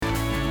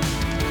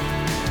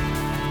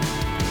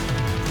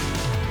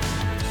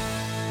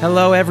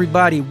Hello,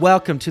 everybody.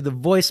 Welcome to the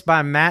Voice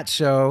by Matt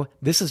show.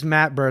 This is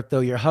Matt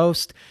Bertho, your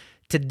host.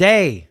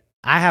 Today,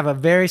 I have a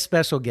very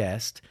special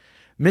guest,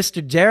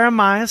 Mr.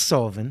 Jeremiah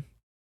Solven.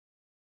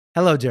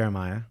 Hello,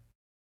 Jeremiah.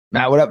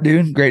 Matt, what up,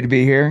 dude? Great to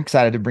be here.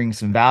 Excited to bring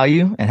some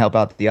value and help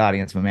out the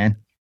audience, my man.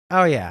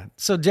 Oh, yeah.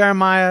 So,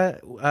 Jeremiah,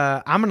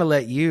 I'm going to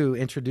let you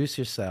introduce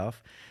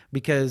yourself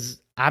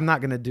because I'm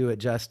not going to do it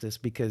justice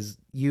because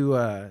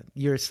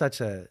you're such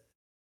a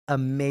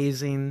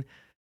amazing,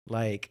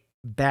 like,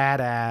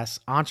 badass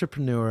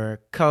entrepreneur,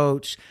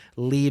 coach,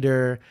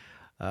 leader,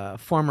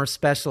 former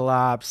special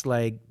ops.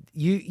 Like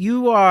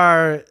you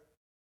are,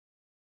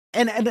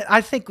 and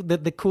I think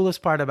that the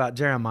coolest part about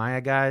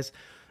Jeremiah, guys,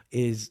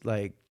 is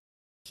like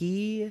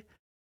he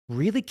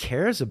really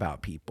cares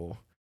about people.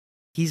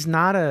 He's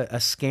not a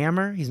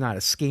scammer. He's not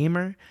a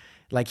schemer.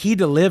 Like he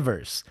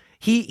delivers.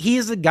 He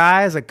is a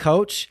guy as a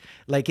coach.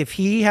 Like if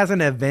he has an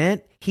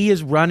event, he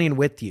is running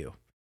with you.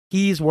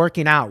 He's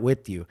working out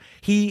with you.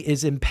 He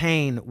is in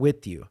pain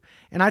with you.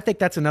 And I think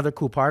that's another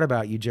cool part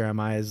about you,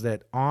 Jeremiah, is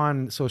that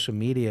on social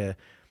media,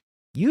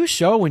 you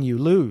show when you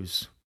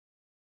lose.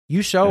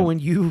 You show Yep. when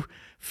you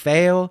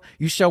fail.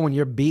 You show when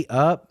you're beat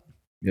up.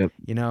 Yep.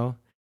 You know,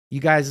 you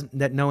guys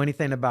that know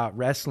anything about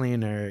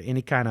wrestling or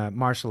any kind of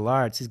martial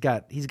arts, he's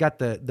got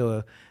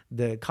the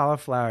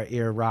cauliflower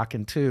ear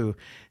rocking too.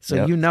 So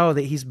Yep. you know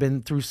that he's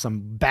been through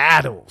some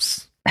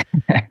battles.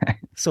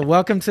 So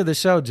welcome to the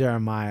show,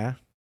 Jeremiah.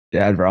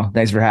 Yeah, bro.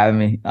 Thanks for having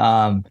me.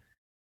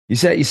 You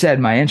said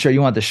my intro.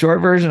 You want the short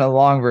version or the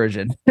long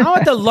version? I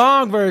want the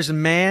long version,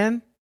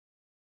 man.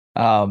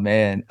 Oh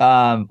man.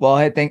 Well,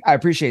 I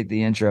appreciate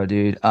the intro,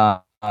 dude.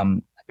 For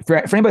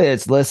anybody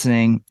that's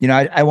listening,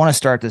 I want to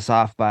start this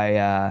off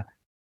by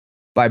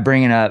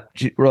bringing up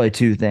really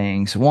two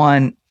things.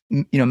 One,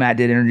 Matt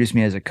did introduce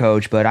me as a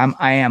coach, but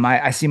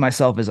I see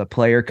myself as a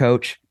player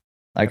coach.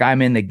 Like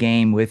I'm in the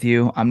game with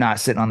you. I'm not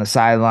sitting on the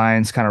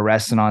sidelines, kind of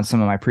resting on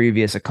some of my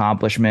previous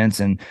accomplishments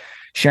and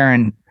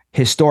sharing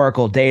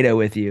historical data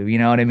with you. You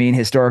know what I mean?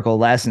 Historical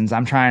lessons.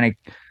 I'm trying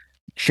to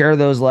share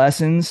those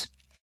lessons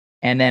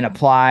and then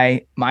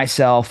apply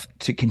myself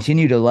to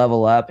continue to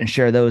level up and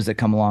share those that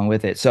come along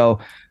with it. So,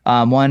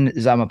 one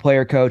is I'm a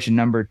player coach, and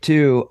number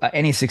two,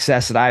 any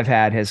success that I've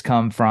had has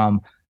come from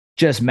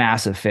just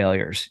massive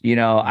failures.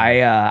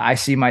 I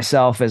see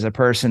myself as a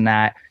person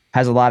that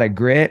has a lot of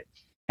grit,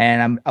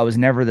 and I was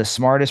never the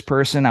smartest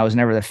person, I was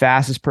never the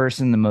fastest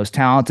person, the most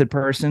talented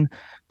person,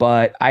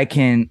 but I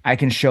can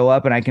show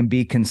up and I can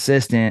be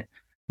consistent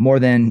more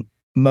than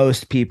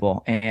most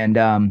people. And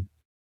I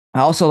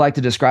also like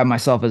to describe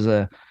myself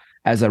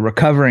as a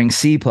recovering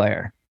C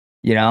player.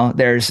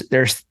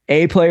 There's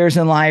A players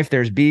in life,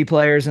 there's B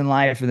players in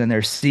life, and then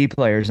there's C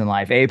players in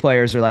life. A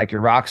players are like your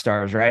rock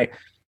stars, right?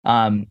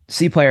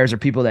 C players are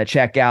people that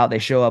check out, they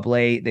show up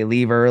late, they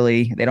leave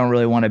early, they don't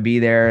really want to be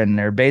there, and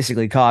they're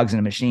basically cogs in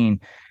a machine.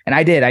 And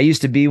I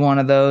used to be one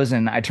of those,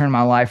 and I turned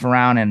my life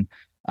around, and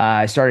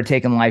I started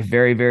taking life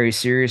very, very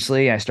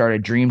seriously. I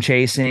started dream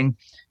chasing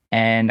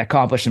and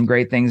accomplished some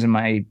great things in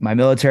my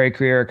military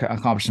career,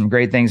 accomplished some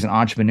great things in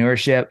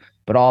entrepreneurship.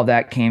 But all of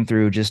that came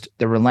through just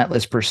the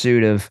relentless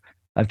pursuit of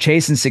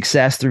chasing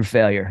success through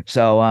failure.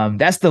 So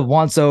that's the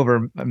once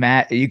over,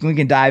 Matt. We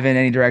can dive in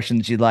any direction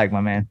that you'd like, my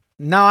man.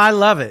 No, I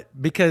love it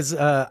because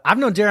I've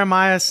known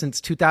Jeremiah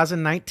since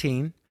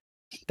 2019.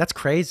 That's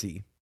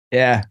crazy.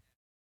 Yeah,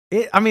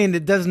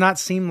 It does not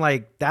seem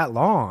like that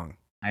long.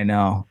 I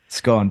know.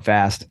 It's going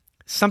fast.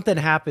 Something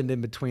happened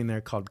in between there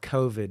called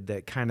COVID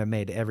that kind of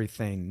made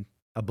everything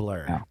a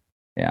blur. Yeah,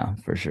 yeah,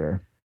 for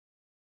sure.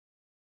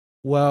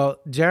 Well,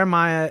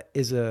 Jeremiah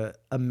is a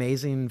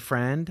amazing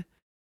friend.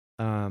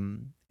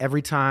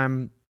 Every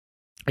time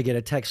I get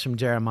a text from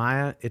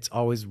Jeremiah, it's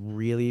always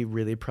really,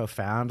 really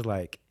profound.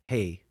 Like,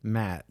 hey,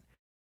 Matt,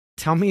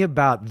 tell me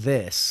about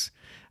this.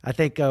 I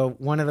think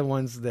one of the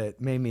ones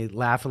that made me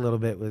laugh a little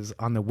bit was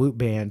on the Whoop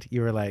Band.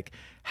 You were like,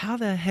 how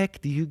the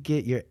heck do you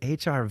get your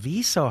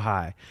HRV so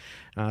high?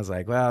 And I was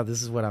like, well,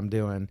 this is what I'm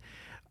doing.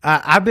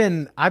 I've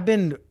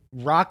been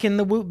rocking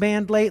the Whoop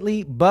Band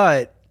lately,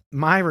 but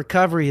my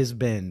recovery has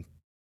been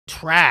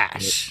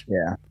trash.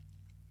 Yeah,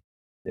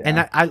 And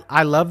yeah.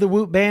 I love the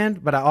Whoop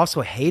Band, but I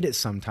also hate it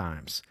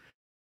sometimes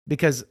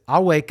because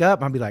I'll wake up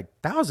and I'll be like,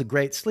 that was a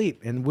great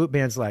sleep. And Whoop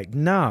Band's like,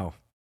 no,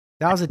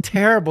 that was a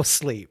terrible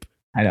sleep.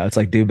 I know. It's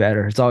like do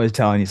better. It's always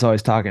telling you. It's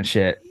always talking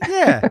shit.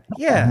 Yeah,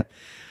 yeah.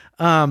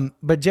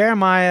 But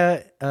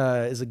Jeremiah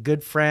is a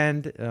good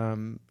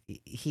friend.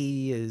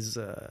 He is,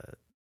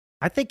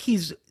 I think he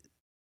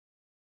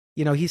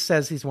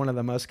says he's one of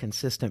the most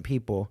consistent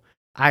people.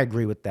 I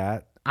agree with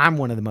that. I'm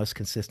one of the most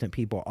consistent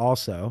people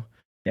also.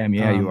 Damn,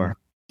 yeah, you Um, are.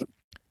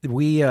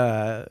 we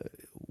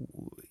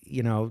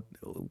you know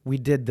we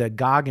did the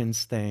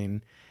Goggins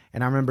thing,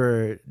 and I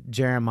remember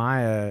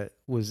Jeremiah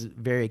was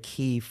very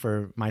key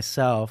for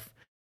myself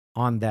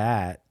on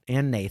that,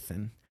 and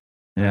Nathan,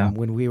 Yeah,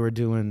 when we were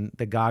doing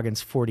the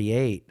Goggins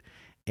 48.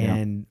 yeah,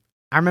 And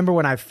I remember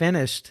when I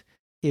finished,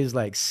 he was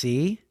like,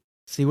 see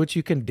what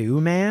you can do,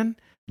 man.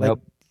 Like, yep.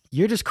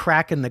 you're just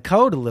cracking the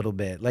code a little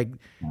bit. Like,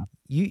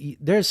 Yeah.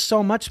 there's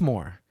so much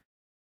more.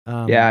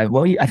 Um, Yeah.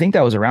 Well, I think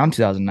that was around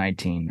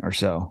 2019 or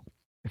so,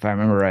 if I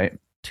remember right.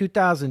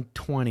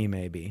 2020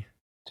 maybe.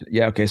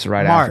 Yeah. Okay. So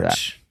right after that.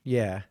 March.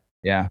 Yeah.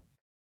 Yeah.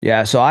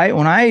 Yeah. So I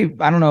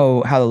don't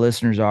know how the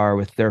listeners are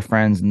with their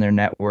friends and their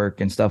network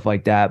and stuff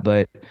like that,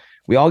 but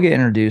we all get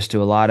introduced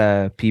to a lot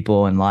of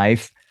people in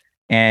life,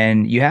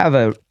 and you have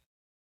a,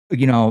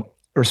 you know,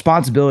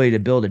 responsibility to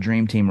build a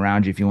dream team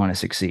around you if you want to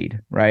succeed,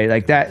 right?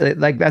 Like Yeah. that,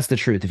 like that's the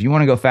truth. If you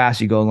want to go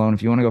fast, you go alone.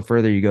 If you want to go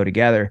further, you go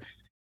together.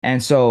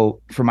 And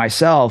so for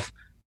myself,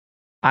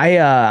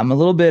 I'm a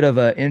little bit of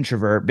an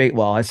introvert.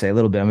 Well, I say a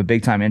little bit. I'm a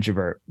big time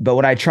introvert. But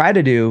what I try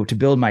to do to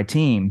build my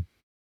team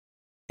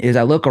is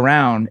I look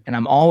around and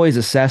I'm always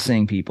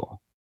assessing people.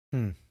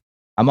 Hmm.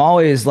 I'm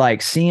always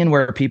like seeing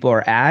where people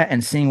are at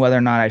and seeing whether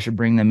or not I should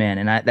bring them in.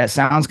 And that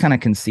sounds kind of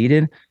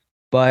conceited,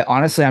 but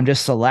honestly, I'm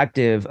just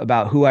selective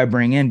about who I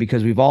bring in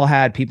because we've all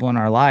had people in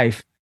our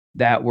life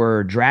that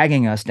were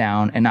dragging us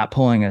down and not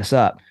pulling us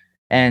up.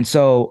 And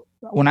so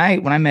when I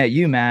met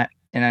you, Matt,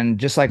 and then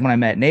just like when I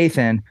met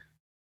Nathan,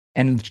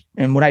 and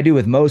what I do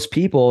with most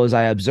people is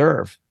I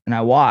observe and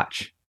I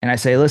watch and I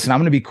say, listen, I'm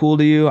going to be cool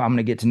to you. I'm going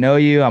to get to know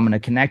you. I'm going to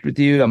connect with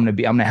you. I'm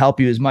going to help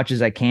you as much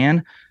as I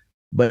can.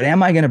 But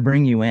am I going to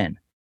bring you in?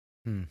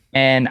 Hmm.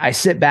 And I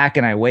sit back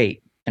and I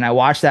wait and I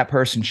watch that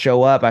person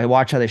show up. I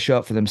watch how they show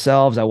up for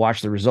themselves. I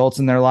watch the results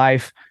in their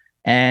life.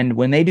 And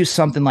when they do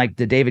something like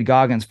the David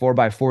Goggins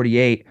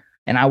 4x48,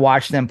 and I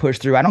watch them push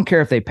through, I don't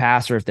care if they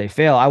pass or if they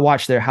fail. I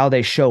watch how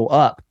they show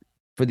up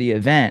for the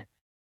event.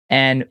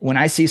 And when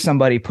I see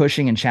somebody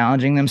pushing and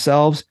challenging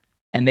themselves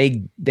and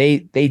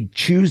they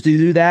choose to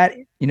do that,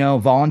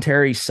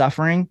 voluntary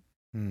suffering,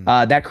 Hmm.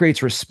 that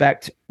creates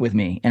respect with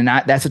me. And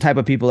that's the type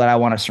of people that I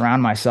want to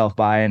surround myself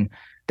by. And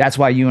that's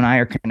why you and I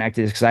are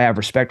connected, because I have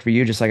respect for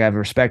you, just like I have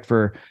respect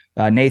for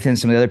Nathan,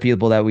 some of the other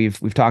people that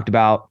we've talked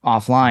about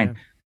offline.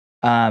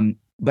 Yeah.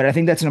 But I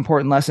think that's an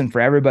important lesson for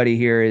everybody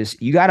here is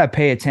you got to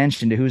pay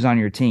attention to who's on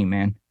your team,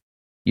 man.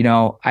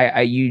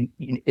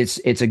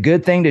 It's a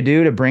good thing to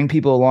do to bring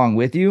people along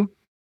with you,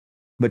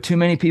 but too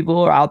many people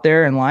are out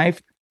there in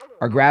life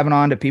are grabbing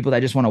on to people that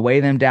just want to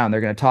weigh them down.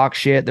 They're going to talk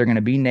shit. They're going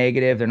to be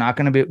negative. They're not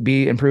going to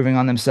be improving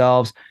on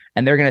themselves.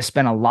 And they're going to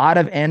spend a lot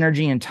of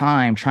energy and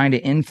time trying to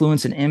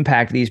influence and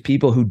impact these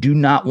people who do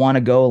not want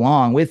to go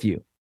along with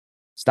you.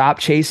 Stop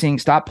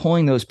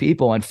pulling those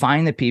people and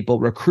find the people,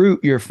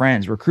 recruit your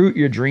friends, recruit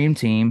your dream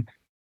team,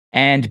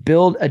 and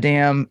build a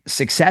damn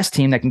success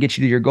team that can get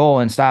you to your goal,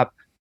 and stop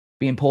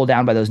being pulled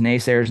down by those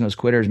naysayers and those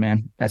quitters,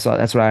 man. That's all.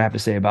 That's what I have to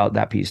say about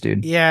that piece,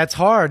 dude. Yeah, it's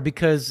hard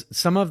because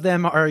some of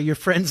them are your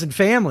friends and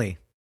family,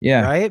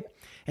 Yeah. right?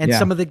 And Yeah.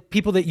 some of the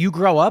people that you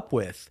grow up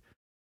with.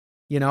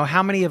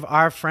 How many of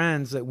our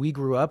friends that we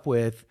grew up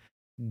with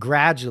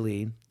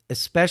gradually,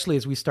 especially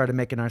as we started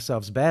making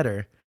ourselves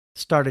better,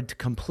 started to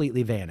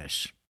completely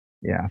vanish?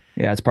 Yeah.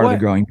 Yeah. It's part of the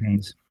What? growing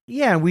pains.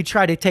 Yeah, and we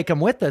try to take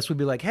them with us. We'd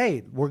be like,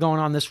 "Hey, we're going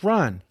on this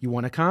run. You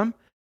want to come?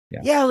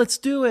 Yeah. Yeah, let's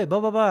do it." Blah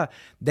blah blah.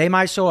 They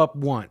might show up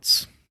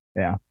once,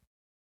 Yeah.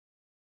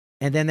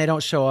 and then they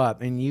don't show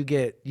up, and you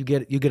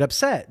get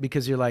upset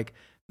because you're like,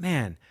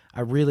 "Man,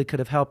 I really could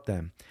have helped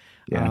them."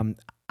 Yeah.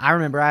 I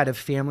remember I had a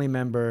family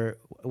member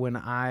when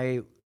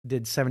I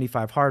did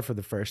 75 hard for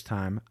the first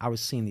time. I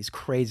was seeing these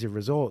crazy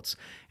results,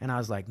 and I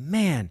was like,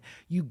 "Man,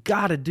 you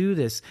got to do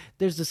this.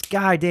 There's this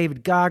guy,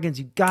 David Goggins.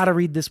 You got to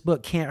read this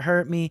book. Can't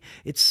Hurt Me.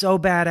 It's so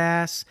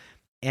badass."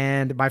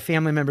 And my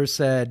family member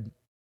said,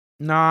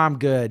 "Nah, I'm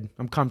good.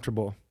 I'm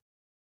comfortable.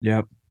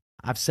 Yep.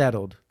 I've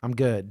settled. I'm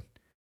good."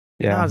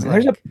 And I Yeah. was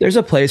And like, there's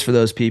a place for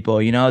those people.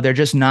 They're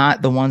just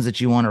not the ones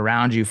that you want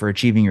around you for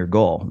achieving your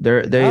goal.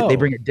 They "No."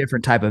 bring a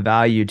different type of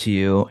value to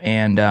you.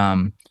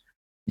 And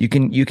you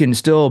can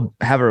still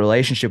have a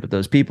relationship with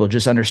those people.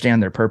 Just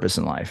understand their purpose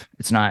in life.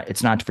 It's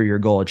not for your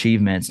goal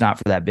achievement. It's not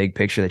for that big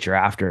picture that you're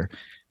after.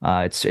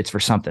 It's for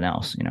something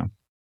else.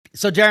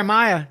 So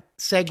Jeremiah,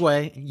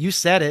 segue, you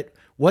said it.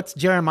 What's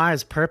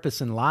Jeremiah's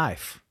purpose in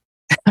life?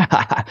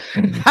 Ha!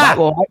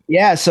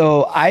 Yeah.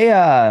 So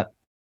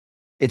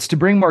it's to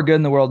bring more good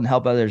in the world and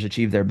help others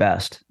achieve their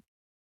best.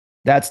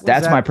 That's What is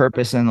that's my that?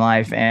 purpose in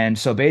life. And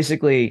so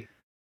basically,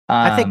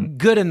 I um, think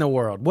good in the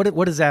world.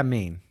 What does that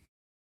mean?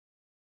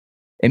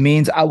 it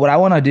means what I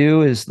want to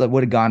do is, like,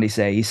 what did Gandhi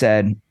say? He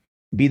said,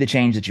 "Be the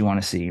change that you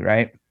want to see."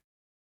 Right.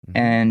 Hmm.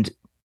 And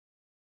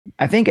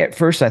I think at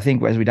first, I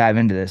think as we dive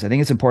into this, I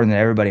think it's important that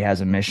everybody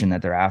has a mission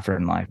that they're after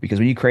in life, because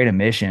when you create a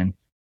mission,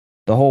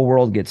 the whole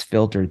world gets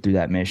filtered through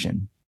that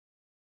mission.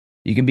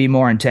 You can be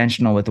more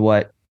intentional with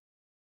what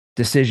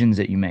decisions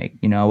that you make,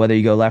 whether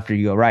you go left or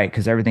you go right,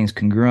 because everything's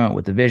congruent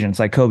with the vision. It's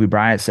like Kobe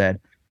Bryant said,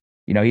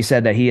 he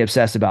said that he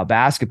obsessed about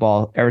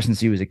basketball ever since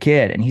he was a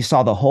kid, and he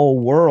saw the whole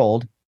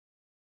world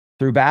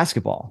through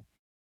basketball.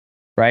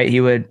 Right?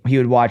 He would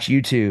watch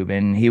YouTube,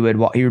 and he would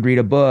read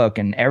a book,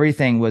 and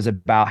everything was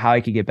about how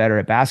he could get better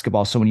at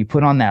basketball. So when you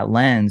put on that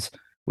lens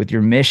with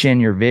your mission,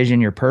 your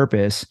vision, your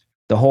purpose,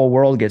 the whole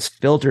world gets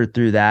filtered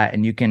through that,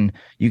 and you can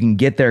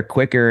get there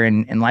quicker,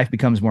 and life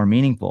becomes more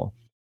meaningful.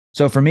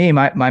 So for me,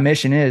 my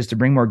mission is to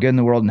bring more good in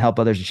the world and help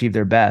others achieve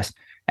their best.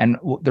 And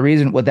the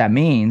reason what that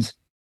means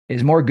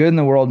is more good in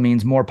the world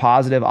means more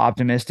positive,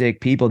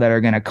 optimistic people that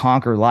are going to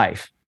conquer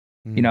life.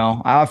 You Mm,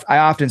 know, I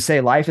often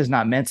say life is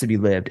not meant to be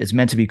lived; it's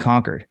meant to be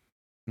conquered.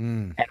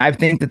 mm, And I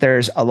think that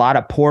there's a lot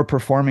of poor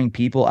performing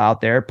people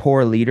out there,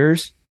 poor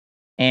leaders,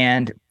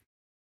 and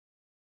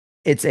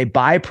it's a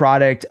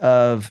byproduct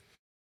of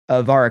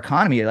our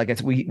economy. Like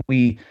it's we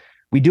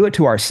do it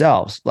to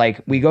ourselves.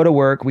 Like we go to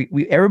work.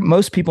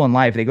 Most people in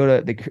life they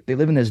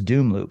live in this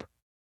doom loop.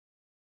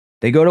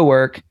 They go to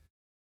work,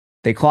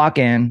 they clock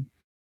in,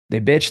 they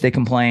bitch, they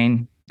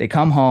complain, they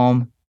come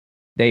home,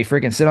 they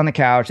freaking sit on the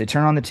couch, they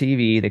turn on the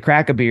TV, they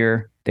crack a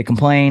beer, they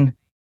complain,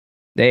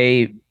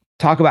 they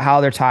talk about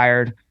how they're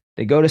tired,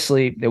 they go to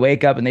sleep, they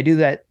wake up, and they do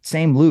that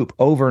same loop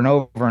over and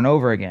over and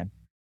over again.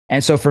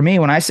 And so for me,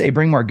 when I say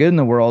bring more good in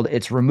the world,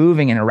 it's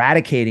removing and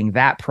eradicating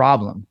that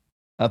problem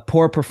of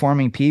poor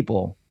performing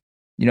people,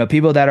 you know,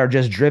 people that are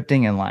just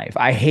drifting in life.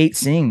 I hate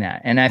seeing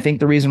that. And I think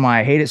the reason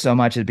why I hate it so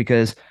much is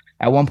because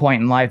at one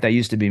point in life, that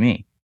used to be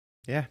me.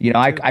 yeah, You me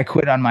know, too. I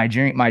quit on my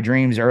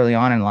dreams early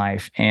on in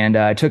life, and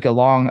it took a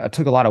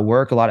lot of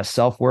work, a lot of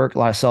self work, a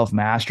lot of self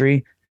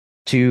mastery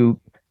to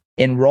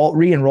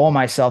re-enroll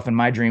myself in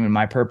my dream and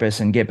my purpose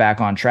and get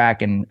back on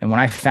track. And when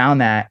I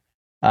found that,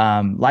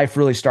 life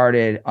really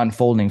started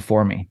unfolding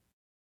for me.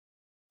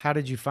 How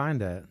did you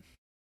find that?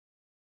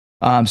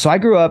 So I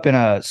grew up in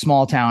a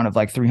small town of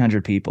like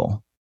 300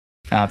 people.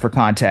 For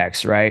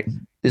context, right?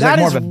 It's like That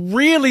more is of a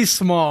really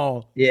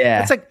small. That's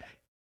yeah, like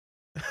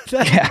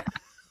that. yeah,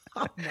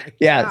 Oh my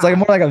yeah. It's like god,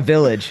 more like a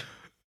village.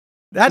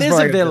 that It's is more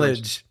a like a village.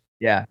 village.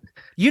 Yeah.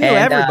 You knew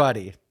And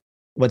everybody.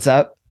 what's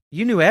up?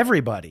 You knew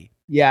everybody,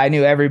 Yeah, I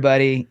knew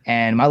everybody,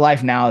 and my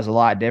life now is a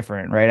lot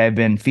different, right? I've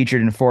been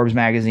featured in Forbes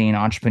magazine,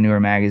 Entrepreneur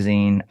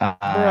magazine. I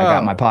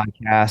got my bro.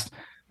 podcast.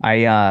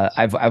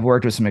 I've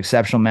worked with some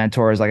exceptional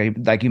mentors,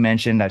 like you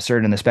mentioned. I've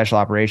served in the special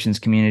operations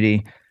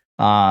community.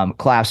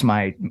 Collapsed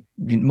my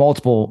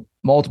multiple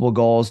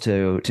goals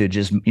to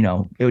just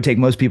it would take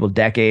most people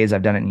decades.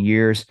 I've done it in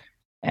years.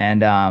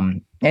 And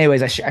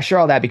anyways, I share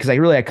all that because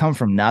I come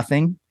from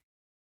nothing,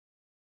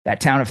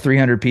 that town of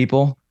 300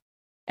 people,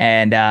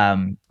 and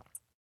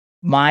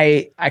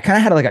I kind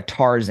of had like a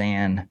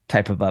Tarzan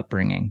type of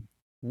upbringing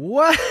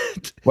What?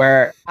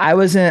 where I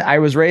was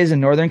raised in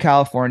Northern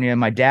California.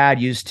 My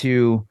dad used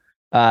to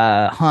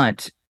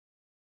hunt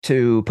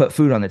to put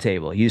food on the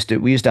table. We used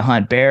to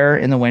hunt bear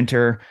in the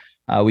winter.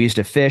 We used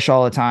to fish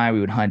all the time.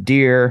 We would hunt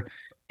deer,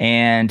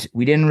 and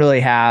we didn't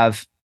really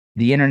have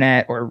the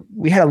internet, or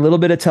we had a little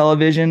bit of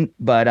television,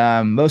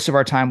 but most of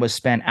our time was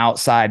spent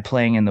outside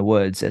playing in the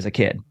woods as a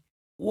kid.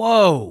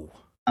 Whoa.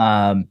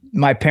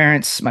 My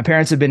parents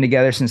have been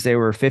together since they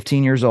were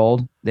 15 years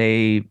old.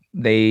 They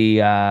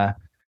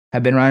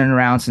have been running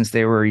around since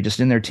they were just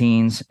in their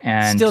teens,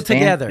 and Still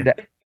together.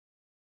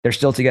 they're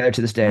still together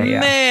to this day. Yeah,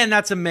 Man,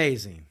 that's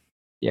amazing.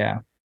 yeah.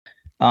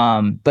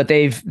 But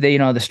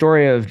the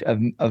story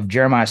of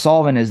Jeremiah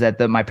Solven is that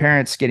my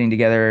parents getting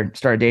together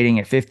started dating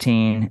at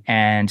 15,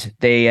 and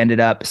they ended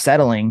up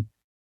settling.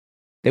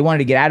 They wanted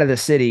to get out of the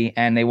city,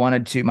 and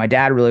my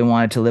dad really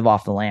wanted to live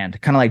off the land,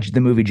 kind of like the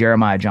movie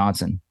Jeremiah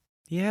Johnson.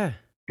 Yeah.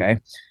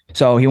 Okay.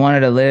 So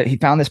he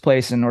found this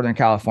place in Northern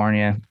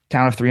California,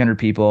 town of 300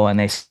 people, and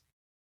they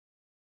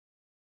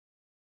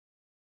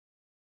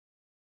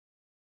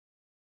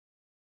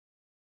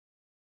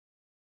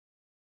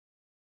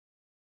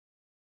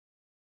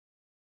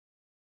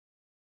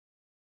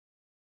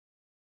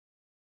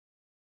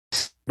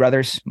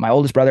brothers. My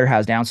oldest brother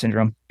has Down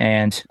syndrome,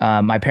 and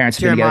my parents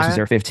have been together since Jeremiah,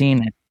 they were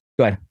 15.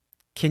 Go ahead.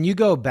 can you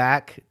go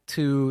back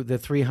to the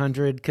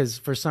 300? Because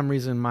for some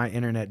reason my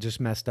internet just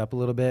messed up a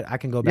little bit. I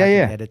can go Yeah, back and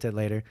yeah. edit it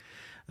later.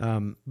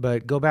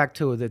 But go back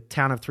to the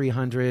town of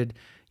 300.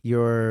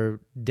 Your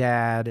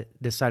dad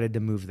decided to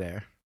move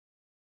there.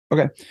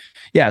 Okay.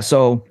 Yeah.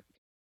 So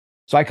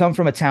I come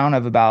from a town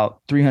of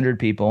about 300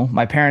 people.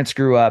 My parents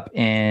grew up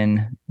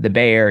in the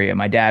Bay Area.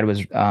 My dad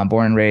was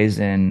born and raised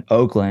in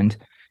Oakland,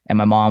 and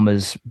my mom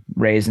was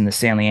raised in the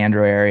San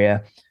Leandro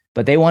area.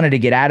 But they wanted to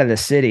get out of the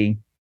city,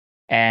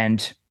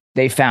 and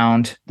they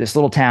found this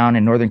little town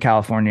in Northern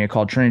California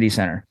called Trinity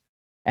Center.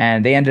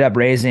 And they ended up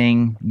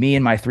raising me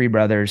and my three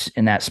brothers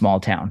in that small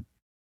town.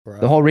 The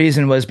Bro. whole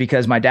reason was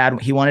because my dad,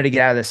 he wanted to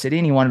get out of the city,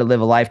 and he wanted to live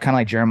a life kind of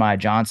like Jeremiah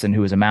Johnson,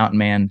 who was a mountain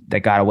man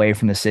that got away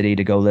from the city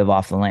to go live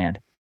off the land.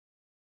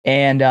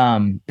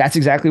 And that's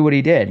exactly what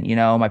he did. You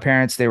know, my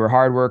parents, they were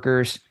hard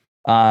workers,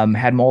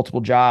 had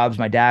multiple jobs.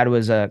 My dad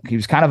he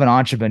was kind of an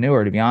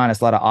entrepreneur, to be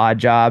honest, a lot of odd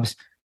jobs.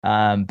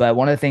 But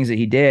one of the things that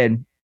he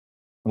did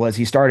was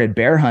he started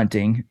bear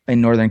hunting in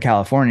Northern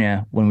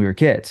California when we were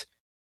kids.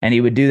 And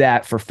he would do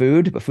that for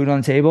food, to put food on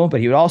the table,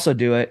 but he would also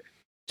do it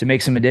to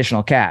make some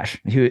additional cash.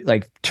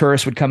 Like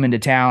tourists would come into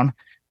town,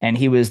 and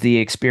he was the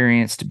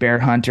experienced bear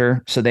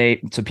hunter. So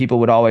people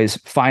would always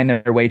find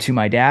their way to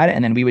my dad,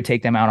 and then we would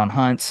take them out on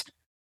hunts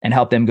and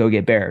help them go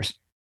get bears.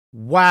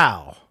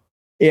 Wow.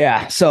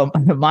 Yeah. So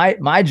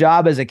my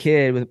job as a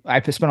kid, I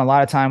spent a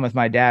lot of time with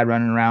my dad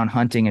running around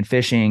hunting and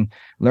fishing,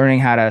 learning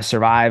how to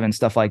survive and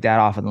stuff like that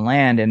off of the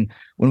land. And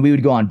when we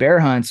would go on bear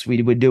hunts,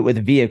 we would do it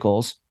with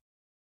vehicles.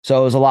 So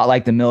it was a lot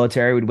like the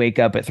military. We'd wake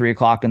up at 3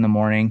 o'clock in the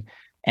morning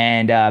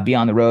and be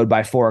on the road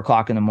by 4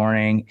 o'clock in the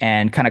morning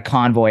and kind of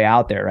convoy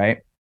out there, right?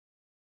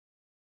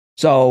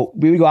 So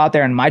we would go out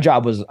there, and my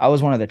job was I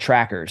was one of the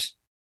trackers,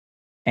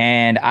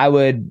 and I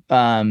would,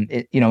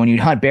 when you'd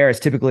hunt bears,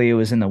 typically it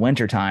was in the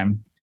winter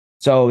time,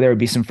 so there would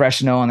be some fresh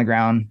snow on the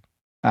ground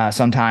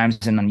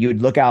sometimes, and then you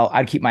would look out.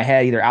 I'd keep my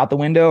head either out the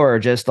window or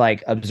just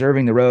like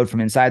observing the road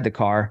from inside the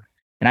car,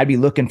 and I'd be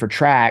looking for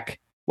track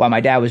while my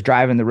dad was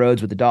driving the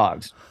roads with the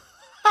dogs.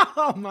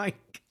 Oh my!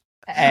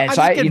 And I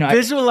so just can I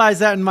visualize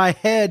that in my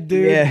head,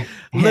 dude. yeah,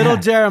 Little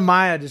yeah,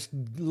 Jeremiah just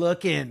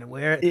looking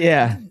where.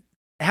 yeah,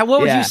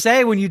 What would you yeah.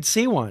 say when you'd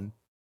see one?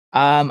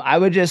 I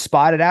would just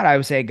spot it out. I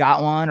would say,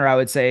 got one, or I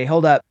would say,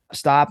 hold up,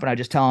 stop. And I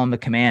just tell them the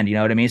command, you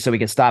know what I mean? So we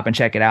could stop and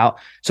check it out.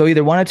 So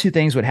either one of two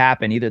things would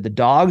happen. Either the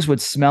dogs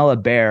would smell a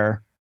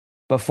bear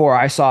before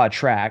I saw a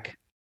track,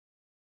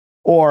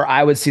 or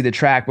I would see the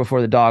track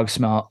before the dogs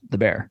smell the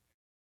bear.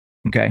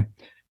 Okay.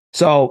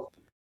 So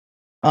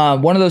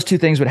one of those two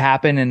things would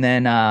happen. And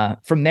then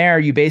from there,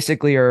 you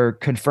basically are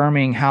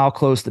confirming how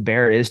close the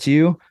bear is to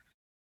you,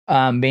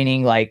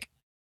 meaning like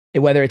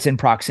whether it's in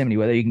proximity,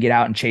 whether you can get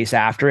out and chase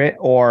after it,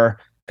 or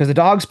because the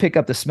dogs pick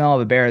up the smell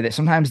of a bear that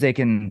sometimes they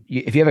can,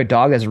 if you have a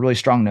dog that has a really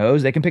strong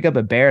nose, they can pick up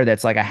a bear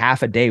that's like a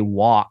half a day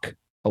walk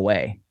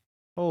away.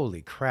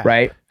 Holy crap!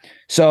 Right.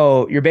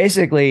 So you're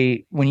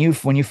basically, when you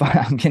find,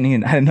 I'm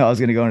kidding, I didn't know I was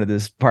going to go into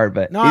this part,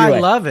 but No, either I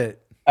way. love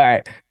it. All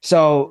right.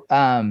 So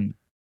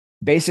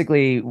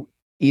basically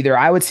either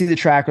I would see the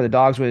track or the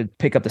dogs would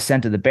pick up the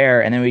scent of the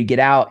bear, and then we'd get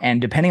out,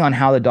 and depending on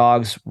how the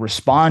dogs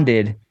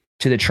responded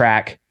to the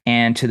track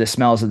and to the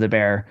smells of the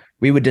bear,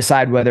 we would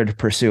decide whether to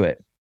pursue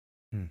it.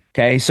 Hmm.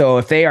 Okay. So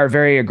if they are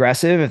very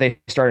aggressive, if they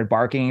started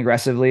barking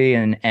aggressively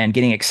and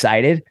getting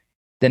excited,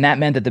 then that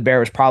meant that the bear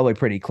was probably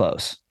pretty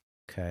close.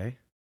 Okay.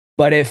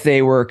 But if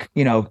they were,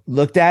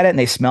 looked at it and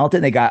they smelt it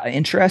and they got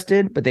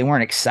interested, but they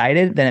weren't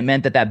excited, then it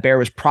meant that that bear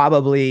was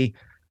probably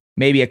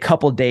maybe a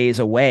couple days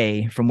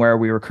away from where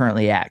we were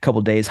currently at, a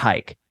couple days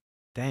hike.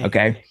 Dang.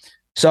 Okay.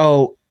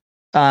 So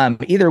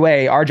either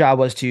way, our job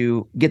was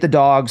to get the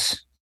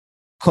dogs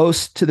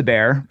close to the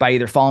bear by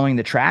either following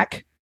the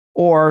track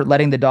or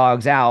letting the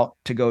dogs out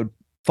to go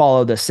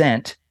follow the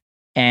scent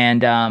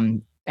and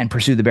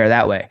pursue the bear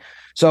that way.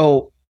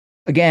 So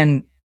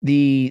again,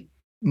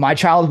 my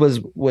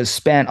childhood was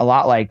spent a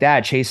lot like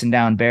that, chasing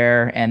down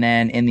bear, and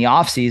then in the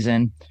off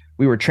season,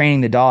 we were training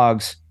the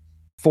dogs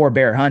for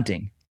bear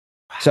hunting.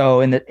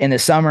 So in the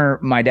summer,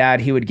 my dad,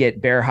 he would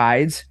get bear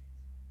hides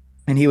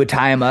and he would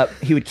tie them up.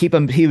 He would keep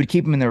them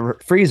in the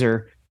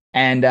freezer,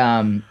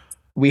 and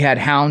we had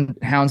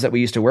hounds that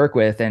we used to work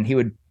with, and he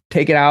would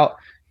take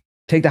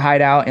the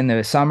hide out in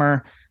the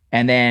summer,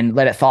 and then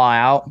let it thaw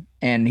out,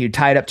 and he'd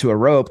tie it up to a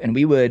rope, and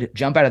we would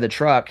jump out of the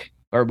truck,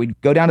 or we'd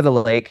go down to the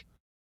lake.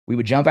 We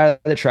would jump out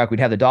of the truck.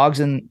 We'd have the dogs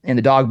in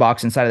the dog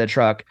box inside of the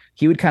truck.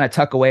 He would kind of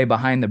tuck away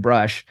behind the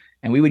brush,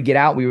 and we would get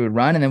out. We would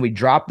run, and then we'd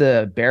drop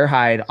the bear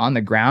hide on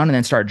the ground and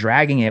then start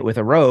dragging it with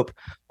a rope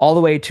all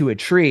the way to a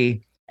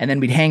tree. And then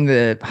we'd hang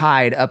the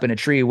hide up in a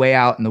tree way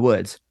out in the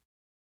woods.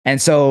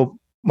 And so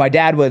my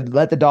dad would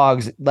let the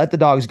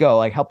dogs go,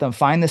 like help them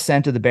find the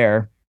scent of the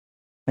bear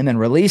and then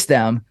release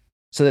them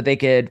so that they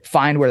could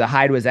find where the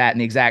hide was at in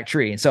the exact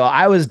tree. And so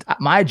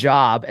my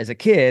job as a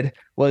kid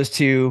was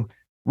to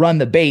run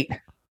the bait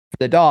for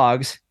the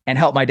dogs and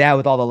help my dad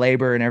with all the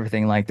labor and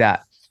everything like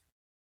that.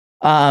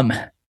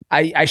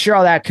 I share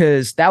all that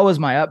because that was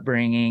my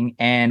upbringing,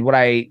 and what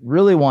I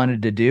really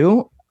wanted to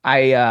do.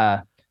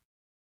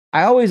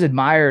 I always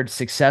admired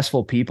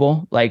successful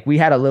people. Like we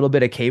had a little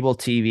bit of cable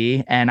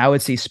TV, and I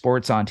would see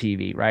sports on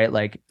TV, right?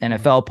 Like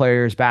NFL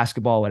players,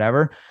 basketball,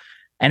 whatever.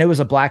 And it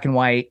was a black and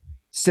white,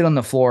 sit on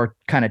the floor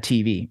kind of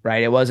TV,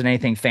 right? It wasn't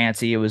anything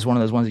fancy. It was one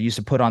of those ones that you used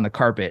to put on the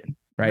carpet,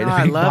 right? No, The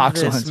I big love box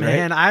this, ones,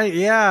 right?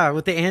 man.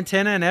 With the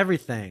antenna and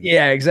everything.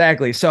 Yeah,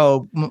 exactly.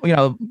 So,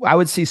 I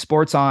would see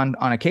sports on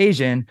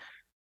occasion,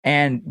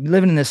 and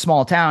living in this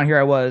small town, here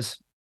I was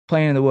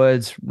playing in the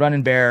woods,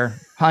 running bear,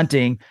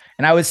 hunting,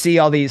 and I would see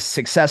all these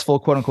successful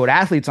quote unquote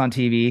athletes on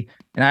TV,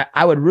 and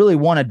I would really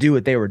want to do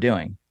what they were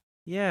doing.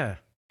 Yeah.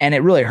 And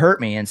it really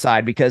hurt me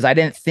inside because I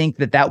didn't think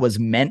that was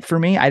meant for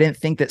me. I didn't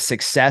think that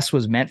success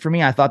was meant for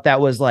me. I thought that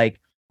was like,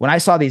 when I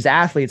saw these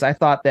athletes, I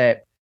thought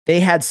that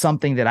they had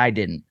something that I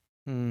didn't,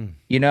 and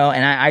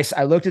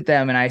I looked at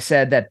them and I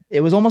said that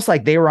it was almost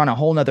like they were on a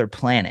whole nother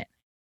planet.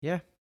 Yeah.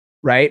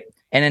 Right.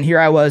 And then here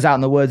I was out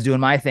in the woods doing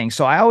my thing.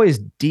 So I always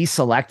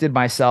deselected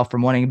myself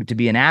from wanting to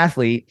be an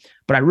athlete,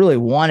 but I really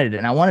wanted it,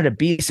 and I wanted to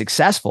be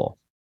successful.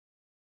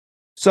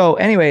 So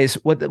anyways,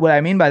 what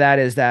I mean by that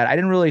is that I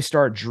didn't really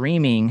start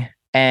dreaming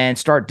and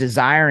start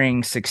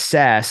desiring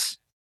success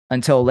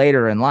until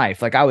later in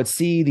life. Like I would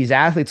see these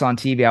athletes on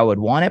TV, I would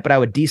want it, but I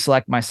would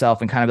deselect myself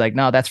and kind of be like,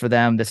 no, that's for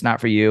them. That's not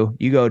for you.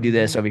 You go do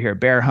this over here,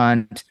 bear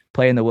hunt,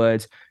 play in the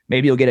woods.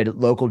 Maybe you'll get a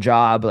local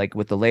job, like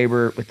with the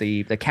labor, with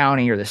the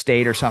county or the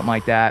state or something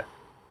like that.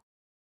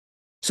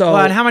 So,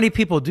 well, and how many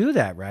people do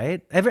that,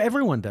 right?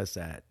 Everyone does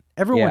that.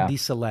 Everyone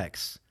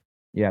deselects.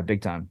 Yeah,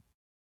 big time.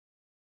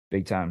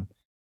 Big time.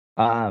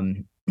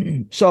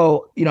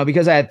 So,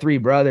 because I had three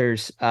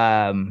brothers,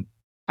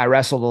 I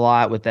wrestled a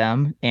lot with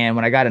them. And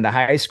when I got into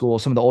high school,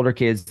 some of the older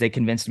kids, they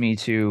convinced me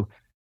to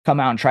come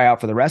out and try out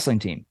for the wrestling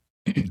team.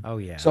 Oh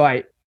yeah.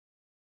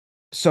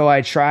 So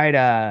I tried,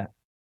 I,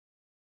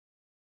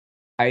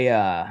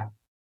 yeah,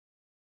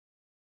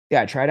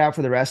 I tried out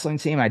for the wrestling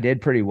team. I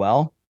did pretty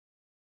well.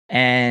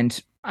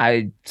 And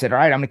I said, all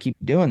right, I'm going to keep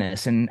doing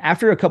this. And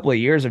after a couple of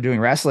years of doing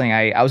wrestling,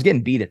 I was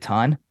getting beat a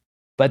ton.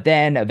 But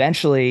then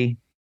eventually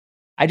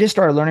I just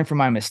started learning from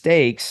my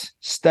mistakes,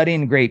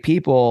 studying great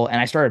people, and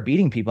I started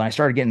beating people and I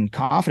started getting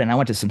confident. I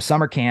went to some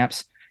summer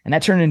camps and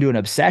that turned into an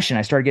obsession.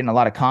 I started getting a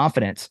lot of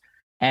confidence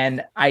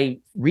and I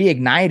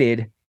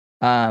reignited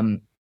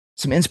some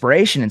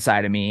inspiration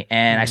inside of me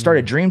and I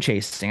started Mm. dream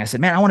chasing. I said,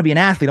 man, I want to be an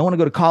athlete. I want to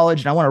go to college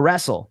and I want to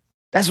wrestle.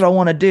 That's what I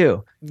want to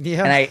do.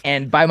 Yeah.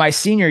 And by my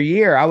senior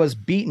year, I was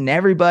beating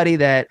everybody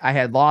that I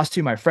had lost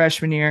to my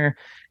freshman year.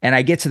 And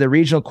I get to the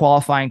regional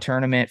qualifying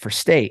tournament for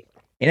state.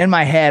 And in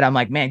my head, I'm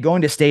like, man,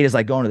 going to state is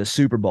like going to the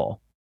Super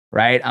Bowl,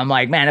 right? I'm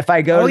like, man, if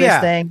I go Oh to this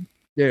yeah. thing,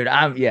 dude,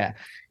 yeah,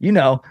 you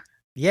know.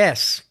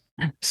 Yes.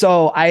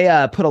 So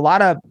I put a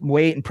lot of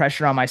weight and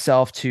pressure on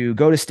myself to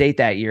go to state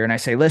that year. And I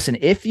say, listen,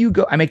 if you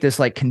go, I make this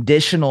like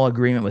conditional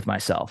agreement with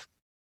myself.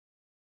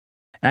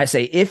 And I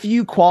say, if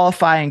you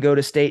qualify and go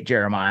to state,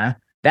 Jeremiah,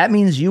 that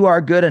means you are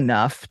good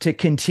enough to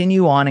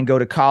continue on and go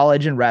to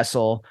college and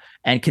wrestle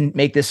and can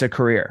make this a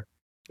career.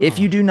 If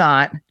you Oh. do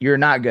not, you're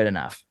not good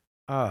enough.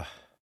 Oh.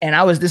 And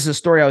this is a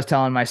story I was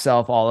telling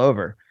myself all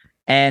over.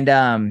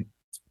 And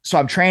so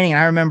I'm training,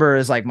 and I remember it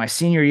was like my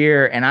senior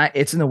year, and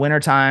it's in the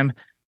wintertime,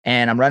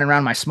 and I'm running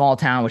around my small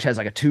town, which has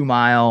like a 2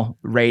 mile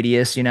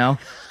radius, and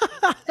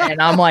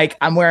I'm like,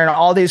 I'm wearing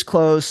all these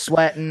clothes,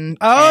 sweating,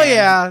 Oh and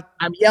yeah.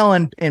 I'm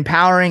yelling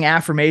empowering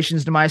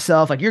affirmations to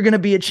myself, like, you're gonna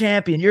be a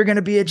champion, you're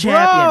gonna be a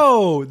champion.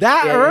 Bro,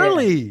 that Yeah, yeah, yeah.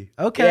 early.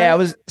 Yeah, Okay. I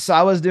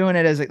was doing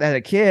it as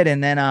a kid,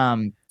 and then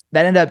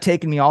that ended up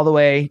taking me all the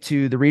way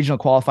to the regional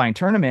qualifying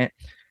tournament.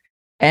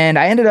 And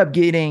I ended up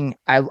getting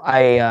so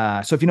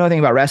if you know anything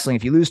about wrestling,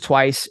 if you lose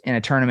twice in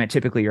a tournament,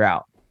 typically you're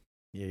out.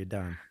 Yeah, you're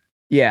done.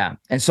 Yeah.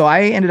 And so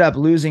I ended up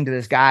losing to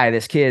this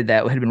kid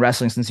that had been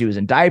wrestling since he was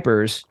in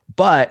diapers.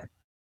 But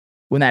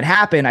when that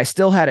happened, I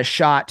still had a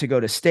shot to go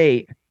to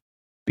state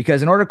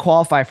because in order to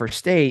qualify for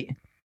state,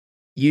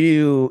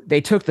 typically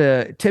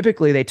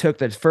they took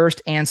the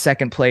first and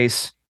second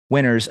place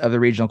winners of the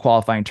regional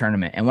qualifying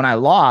tournament. And when I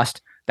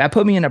lost, that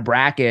put me in a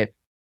bracket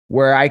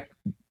where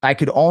I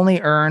could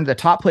only earn the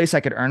top place I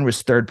could earn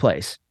was third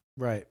place.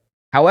 Right.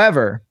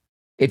 However,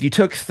 if you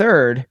took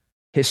third,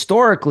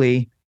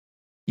 historically,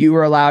 you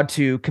were allowed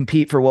to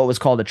compete for what was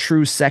called a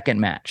true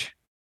second match,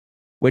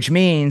 which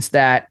means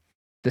that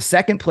the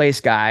second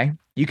place guy,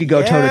 you could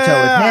go toe to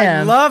toe with Yeah, I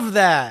him. love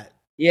that.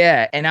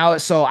 Yeah.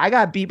 And so I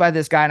got beat by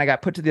this guy and I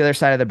got put to the other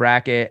side of the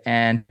bracket.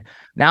 And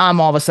now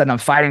all of a sudden I'm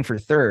fighting for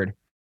third.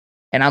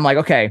 And I'm like,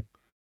 okay,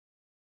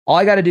 all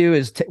I got to do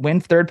is win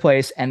third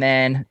place. And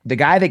then the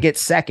guy that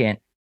gets second,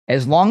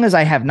 as long as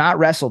I have not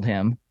wrestled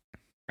him,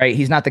 right?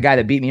 He's not the guy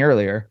that beat me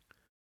earlier.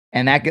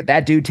 And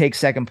that dude takes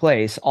second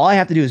place. All I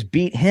have to do is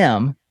beat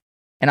him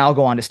and I'll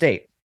go on to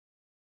state.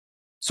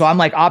 So I'm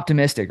like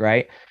optimistic,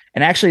 right?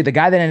 And actually the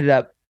guy that ended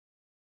up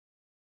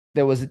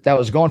that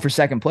was going for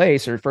second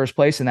place or first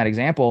place in that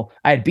example,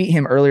 I had beat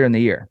him earlier in the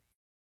year.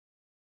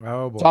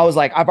 Oh So I boy. was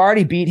like, I've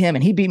already beat him,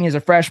 and he beat me as a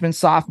freshman,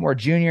 sophomore,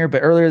 junior. But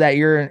earlier that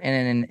year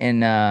in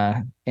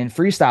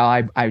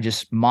freestyle, I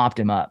just mopped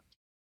him up.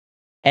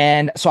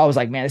 And so I was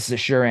like, man, this is a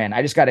sure end.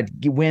 I just got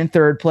to win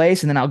third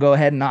place, and then I'll go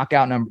ahead and knock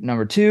out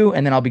number two,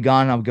 and then I'll be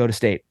gone and I'll go to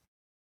state.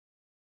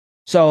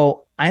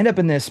 So I end up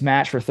in this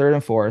match for third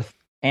and fourth,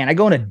 and I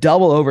go into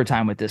double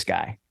overtime with this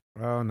guy.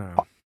 Oh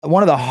no.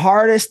 One of the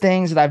hardest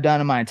things that I've done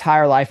in my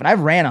entire life, and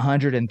I've ran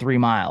 103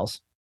 miles.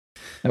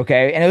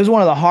 Okay. And it was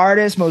one of the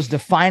hardest, most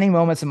defining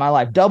moments in my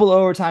life. Double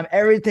overtime,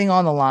 everything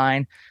on the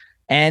line.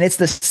 And it's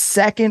the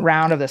second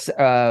round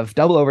of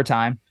double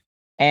overtime.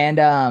 And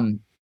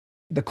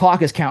the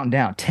clock is counting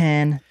down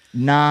 10,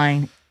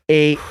 9,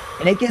 8.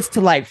 And it gets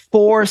to like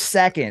 4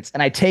 seconds.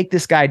 And I take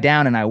this guy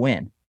down and I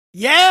win.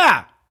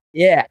 Yeah.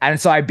 Yeah. And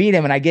so I beat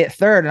him and I get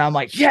third. And I'm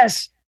like,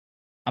 yes,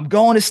 I'm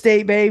going to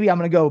state, baby. I'm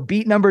going to go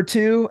beat number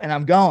two. And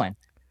I'm going.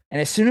 And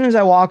as soon as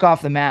I walk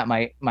off the mat,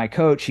 my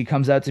coach, he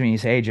comes up to me and he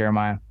says, hey,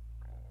 Jeremiah,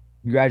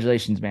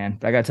 congratulations, man.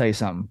 But I got to tell you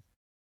something.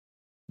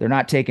 They're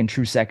not taking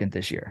true second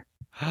this year.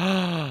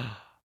 And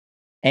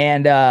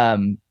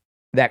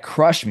that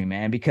crushed me,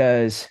 man,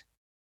 because,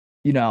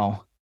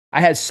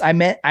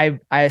 I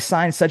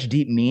assigned such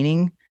deep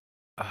meaning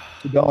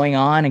to going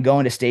on and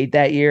going to state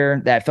that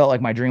year that felt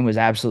like my dream was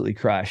absolutely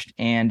crushed.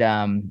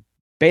 And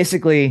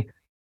basically,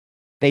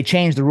 they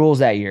changed the rules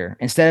that year.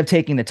 Instead of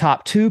taking the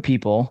top two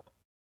people,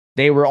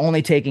 they were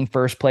only taking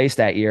first place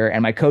that year.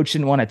 And my coach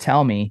didn't want to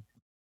tell me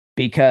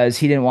because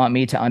he didn't want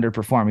me to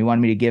underperform. He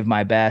wanted me to give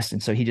my best.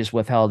 And so he just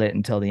withheld it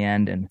until the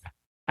end. And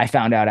I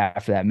found out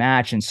after that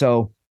match. And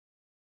so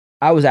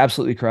I was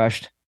absolutely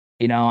crushed.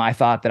 I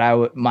thought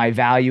that my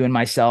value in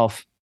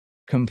myself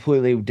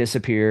completely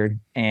disappeared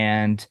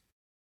and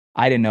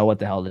I didn't know what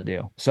the hell to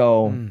do.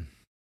 So Mm.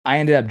 I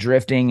ended up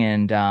drifting,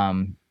 and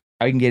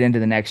I can get into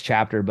the next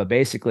chapter, but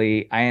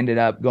basically I ended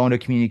up going to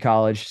community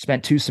college,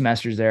 spent 2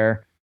 semesters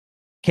there,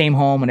 came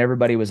home and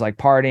everybody was like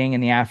partying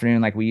in the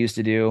afternoon like we used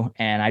to do.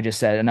 And I just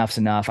said, enough's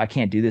enough. I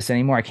can't do this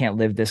anymore. I can't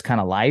live this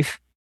kind of life.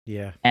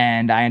 Yeah.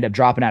 And I ended up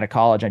dropping out of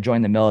college. I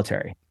joined the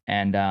military.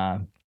 And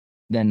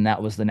then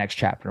that was the next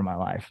chapter of my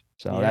life.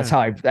 So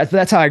Yeah.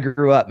 that's how I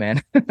grew up,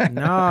 man.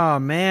 No,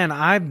 man,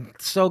 I'm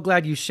so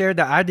glad you shared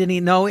that. I didn't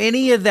even know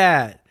any of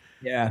that.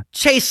 Yeah.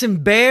 Chasing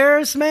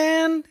bears,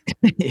 man.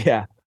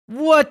 Yeah.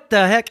 What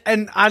the heck?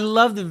 And I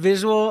love the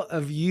visual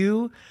of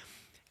you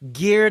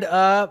geared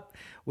up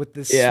with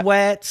the Yeah.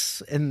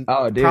 sweats and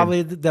Oh, dude.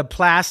 probably the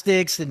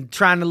plastics and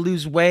trying to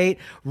lose weight,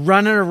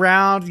 running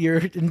around your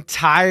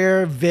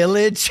entire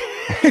village.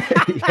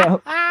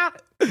 Yep.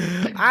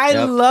 I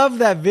Yep. love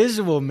that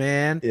visual,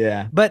 man.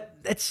 Yeah. But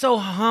it's so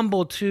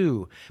humble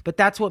too. But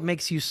that's what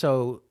makes you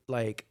so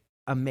like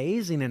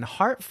amazing and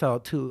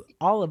heartfelt to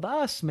all of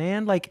us,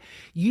 man. Like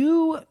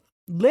you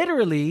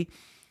literally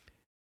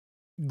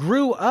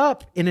grew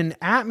up in an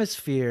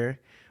atmosphere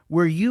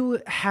where you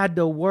had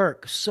to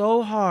work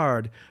so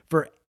hard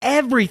for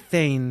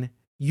everything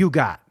you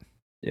got.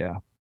 Yeah.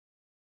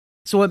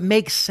 So it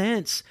makes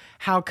sense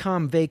how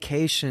come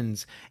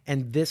vacations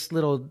and this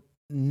little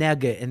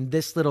nugget and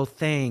this little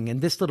thing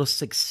and this little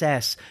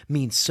success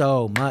means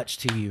so much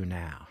to you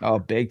now. Oh,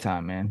 big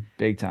time, man.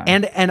 Big time.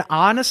 And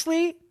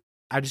honestly,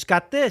 I just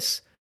got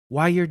this.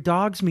 Why your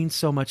dogs mean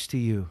so much to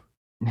you.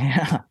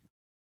 Yeah.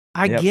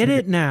 I Yep. get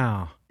it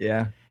now.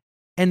 Yeah.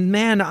 And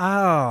man,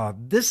 oh,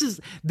 this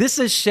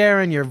is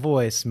sharing your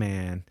voice,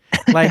 man.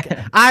 Like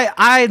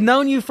I've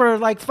known you for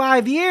like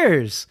 5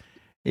 years,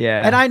 and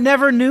Yeah. I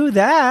never knew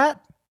that.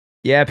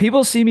 Yeah,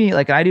 people see me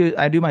like I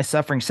do my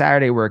Suffering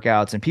Saturday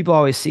workouts, and people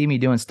always see me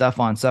doing stuff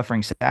on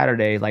Suffering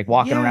Saturday, like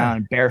walking Yeah,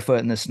 around barefoot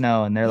in the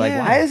snow, and they're like,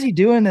 "Why yeah, is he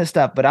doing this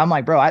stuff?" But I'm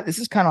like, "Bro, this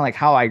is kind of like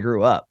how I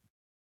grew up."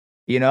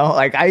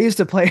 Like I used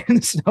to play in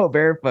the snow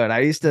barefoot. I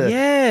used to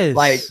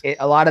yes,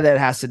 a lot of that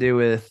has to do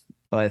with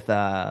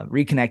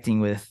reconnecting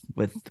with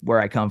where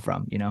I come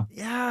from.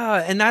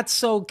 yeah, and that's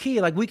so key.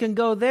 Like we can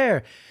go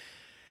there.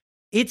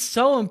 It's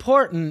so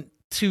important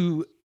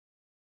to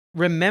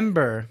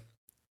remember.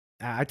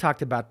 I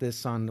talked about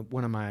this on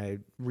one of my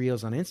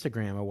reels on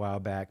Instagram a while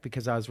back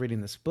because I was reading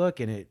this book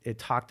and it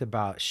talked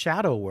about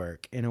shadow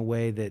work in a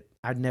way that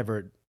I'd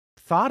never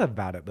thought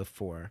about it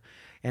before.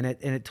 And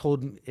it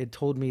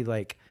told me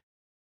like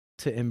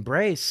to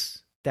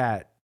embrace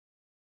that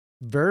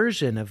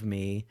version of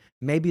me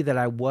maybe that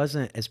I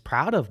wasn't as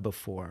proud of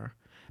before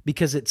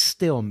because it's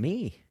still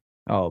me.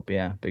 Oh,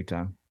 yeah, big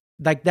time.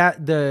 Like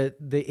that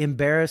the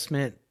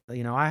embarrassment,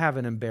 I have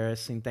an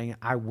embarrassing thing.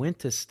 I went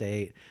to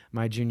state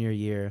my junior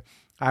year.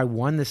 I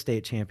won the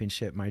state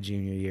championship my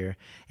junior year,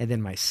 and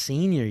then my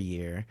senior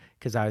year,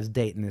 because I was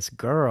dating this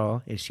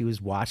girl and she was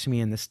watching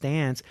me in the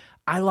stands,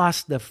 I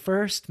lost the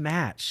first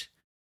match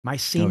my Oh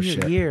senior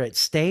shit. year at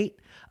state,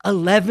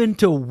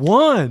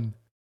 11-1.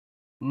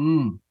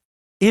 Mm.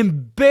 Yeah,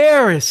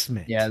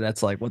 Embarrassment.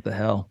 that's like what the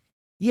hell.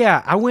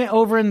 Yeah, I went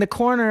over in the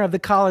corner of the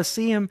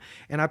Coliseum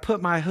and I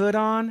put my hood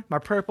on, my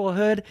purple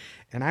hood,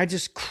 and I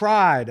just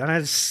cried and I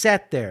just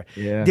sat there.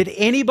 Yeah. Did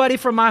anybody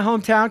from my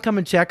hometown come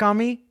and check on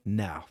me?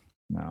 No.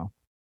 No.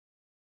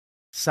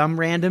 Some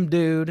random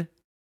dude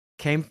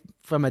came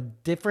from a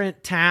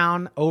different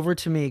town over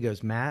to me,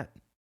 goes, Matt,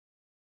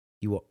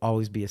 you will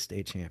always be a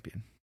state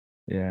champion.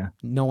 Yeah.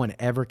 No one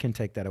ever can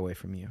take that away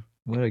from you.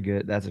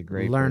 That's a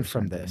great Learn person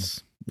from right there.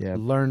 this. Yeah.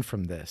 Learn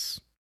from this.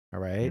 All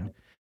right. Yeah.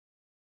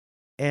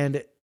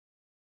 And,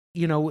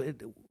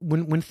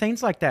 when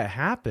things like that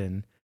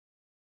happen,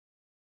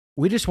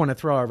 we just want to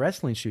throw our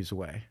wrestling shoes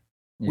away.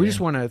 We just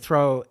Yeah. want to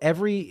throw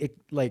every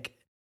like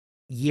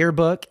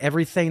yearbook,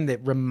 everything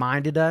that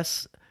reminded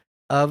us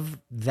of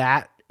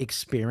that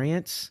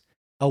experience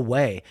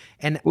away.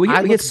 And We I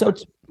get we look, get so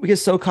we get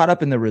so caught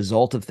up in the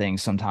result of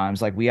things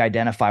sometimes. Like we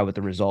identify with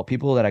the result.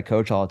 People that I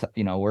coach all the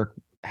time, work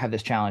have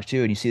this challenge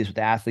too. And you see this with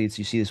athletes,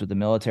 you see this with the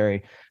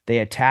military. They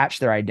attach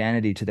their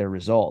identity to their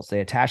results. They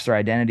attach their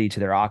identity to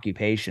their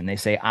occupation. They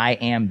say, I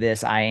am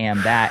this, I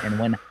am that.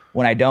 And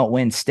when I don't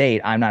win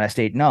state, I'm not a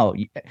state. No,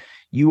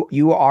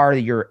 you are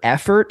your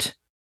effort.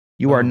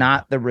 You are boom.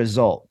 not the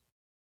result.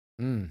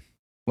 Mm.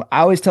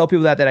 I always tell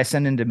people that I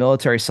send into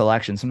military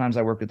selection. Sometimes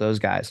I work with those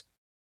guys.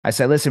 I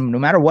say, listen, no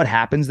matter what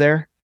happens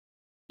there,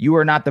 you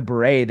are not the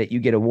beret that you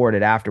get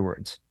awarded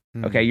afterwards.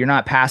 Okay. Mm. You're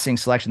not passing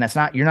selection.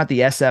 You're not the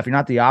SF. You're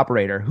not the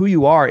operator. Who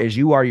you are is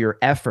you are your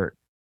effort,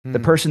 the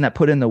Mm. person that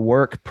put in the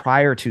work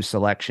prior to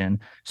selection.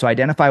 So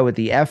identify with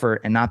the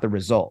effort and not the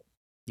result.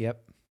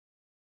 Yep.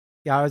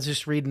 Yeah, I was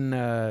just reading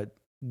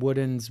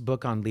Wooden's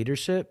book on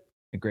leadership,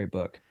 A great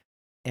book.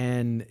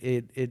 and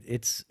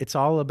it's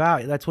all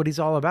about, that's what he's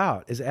all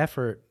about, is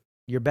effort,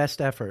 your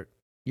best effort.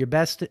 Your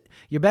best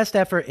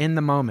effort in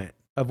the moment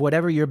of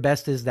whatever your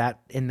best is that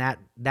in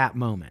that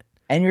moment.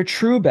 And your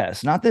true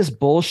best, not this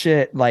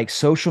bullshit like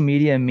social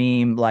media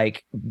meme,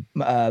 like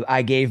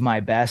I gave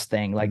my best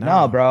thing. Like,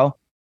 no, No. bro.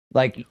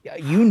 Like,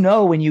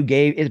 when you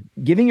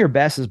giving your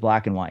best is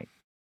black and white.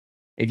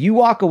 If you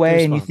walk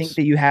away and you think Goosebumps.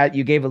 that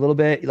you gave a little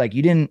bit, like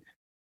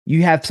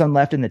you have some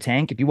left in the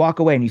tank. If you walk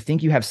away and you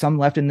think you have some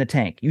left in the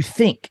tank, you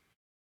think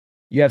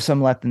you have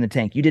some left in the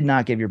tank, you did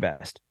not give your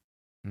best.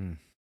 Mm.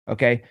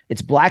 Okay.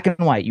 It's black and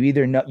white. You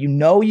either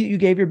know you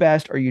gave your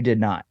best or you did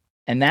not.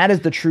 And that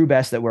is the true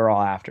best that we're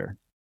all after.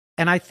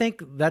 And I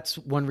think that's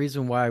one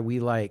reason why we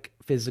like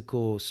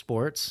physical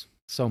sports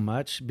so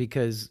much,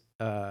 because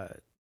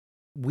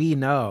we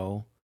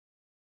know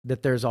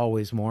that there's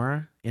always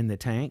more in the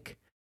tank.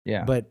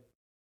 Yeah. But,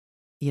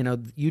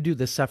 you do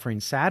the Suffering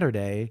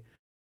Saturday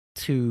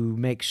to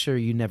make sure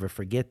you never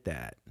forget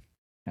that.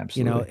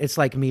 Absolutely. It's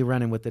like me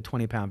running with the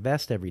 20-pound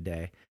vest every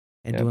day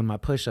and Yep. doing my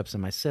push-ups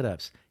and my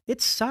sit-ups.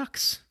 It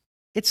sucks.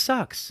 It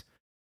sucks.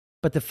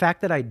 But the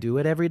fact that I do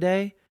it every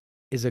day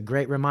is a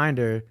great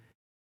reminder,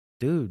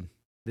 dude,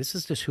 this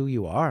is just who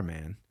you are,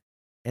 man.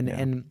 And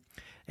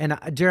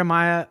Yeah.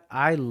 Jeremiah,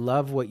 I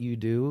love what you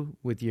do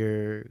with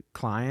your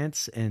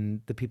clients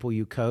and the people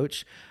you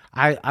coach.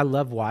 I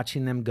love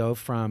watching them go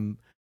from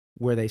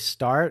where they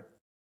start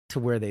to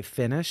where they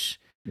finish.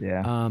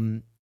 Yeah.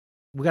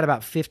 We got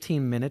about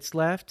 15 minutes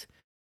left.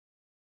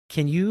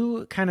 Can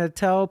you kind of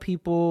tell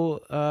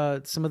people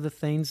some of the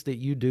things that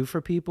you do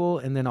for people,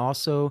 and then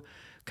also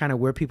kind of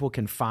where people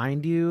can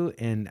find you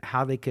and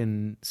how they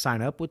can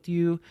sign up with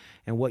you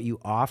and what you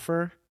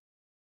offer?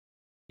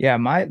 Yeah.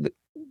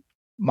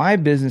 My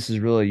business is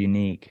really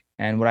unique,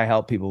 and what I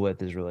help people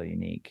with is really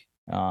unique.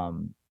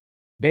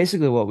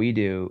 Basically what we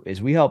do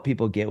is we help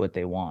people get what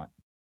they want,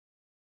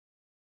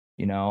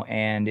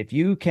 and if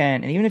you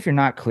can, and even if you're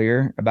not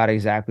clear about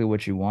exactly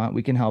what you want,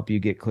 we can help you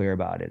get clear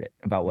about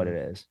about what it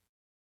Mm, is.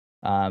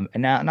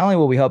 And now, not only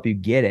will we help you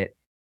get it,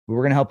 but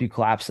we're going to help you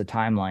collapse the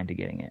timeline to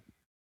getting it.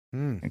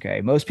 mm,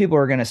 Okay. Most people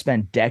are going to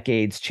spend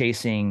decades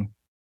chasing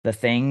the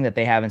thing that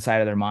they have inside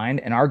of their mind.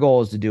 And our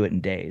goal is to do it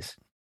in days.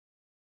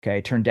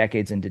 Okay. Turn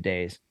decades into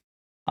days.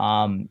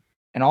 Um,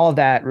 and all of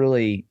that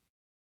really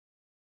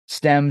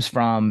stems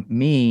from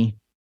me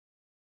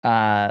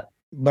uh,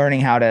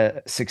 learning how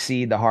to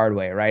succeed the hard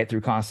way, right?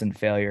 Through constant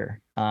failure.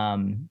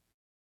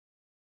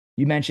 You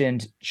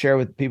mentioned share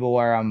with people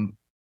where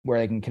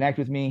they can connect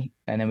with me,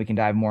 and then we can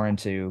dive more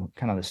into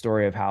kind of the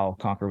story of how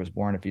Conquer was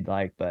born if you'd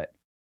like. But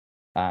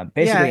yeah,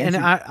 basically, and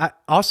I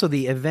also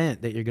the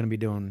event that you're going to be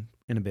doing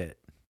in a bit.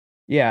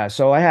 yeah.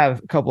 So I have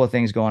a couple of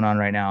things going on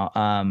right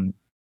now.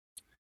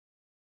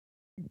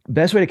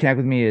 Best way to connect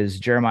with me is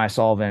Jeremiah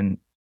Solven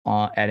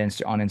on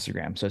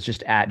Instagram. So it's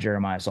just at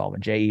Jeremiah Solven,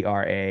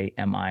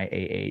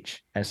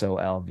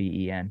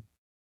 JeramiahSolven.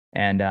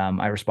 And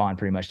I respond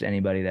pretty much to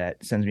anybody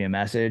that sends me a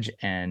message,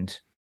 and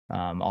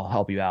I'll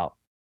help you out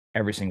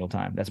every single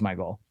time. That's my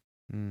goal.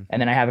 Mm.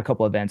 And then I have a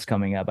couple events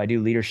coming up. I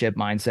do leadership,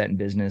 mindset, and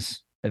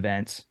business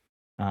events.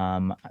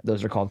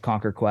 Those are called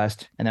Conquer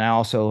Quest. And then I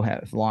also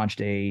have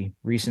launched a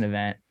recent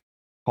event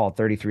called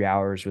 33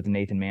 Hours with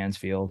Nathan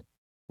Mansfield,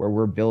 where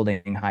we're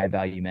building high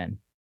value men.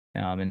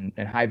 And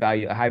a high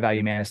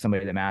value man is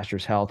somebody that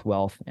masters health,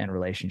 wealth, and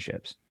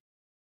relationships.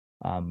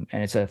 And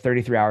it's a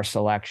 33-hour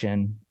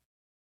selection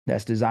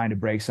that's designed to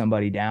break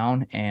somebody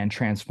down and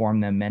transform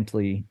them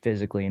mentally,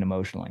 physically, and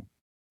emotionally,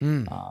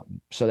 Mm.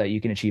 so that you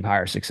can achieve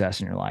higher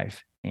success in your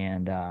life.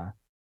 And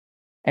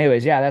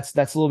anyways, yeah, that's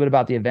a little bit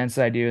about the events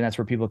that I do, and that's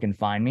where people can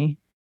find me.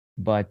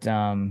 But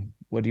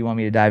what do you want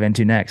me to dive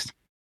into next?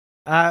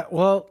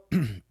 Well,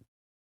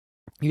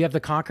 you have the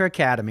Conquer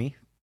Academy.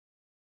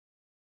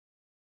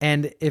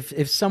 And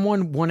if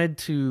someone wanted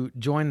to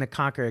join the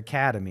Conquer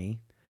Academy,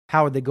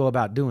 how would they go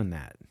about doing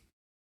that?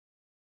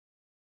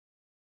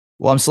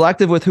 Well, I'm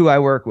selective with who I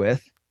work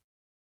with,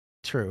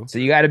 True. so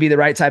you got to be the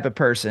right type of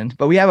person.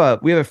 But we have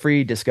a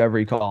free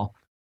discovery call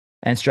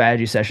and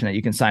strategy session that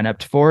you can sign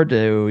up for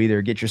to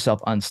either get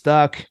yourself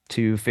unstuck,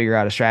 to figure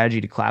out a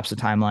strategy to collapse the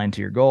timeline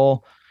to your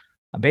goal.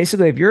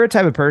 Basically, if you're a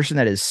type of person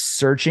that is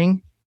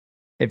searching,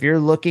 if you're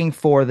looking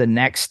for the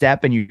next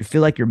step and you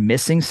feel like you're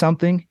missing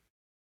something,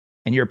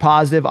 and you're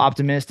positive,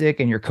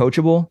 optimistic, and you're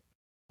coachable,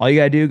 all you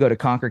got to do, go to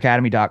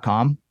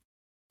conqueracademy.com,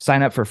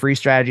 sign up for a free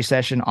strategy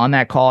session. On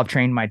that call, I've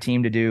trained my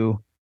team to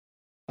do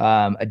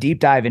a deep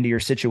dive into your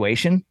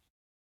situation.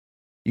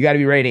 You got to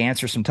be ready to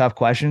answer some tough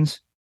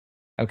questions.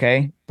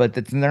 Okay. But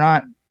they're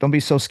not, don't be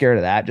so scared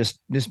of that. Just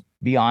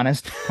be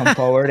honest, come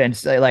forward and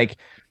say, like,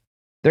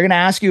 they're going to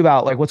ask you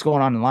about like what's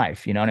going on in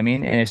life. You know what I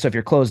mean? And if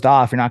you're closed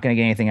off, you're not going to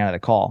get anything out of the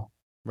call.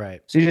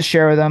 Right. So you just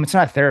share with them. It's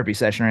not a therapy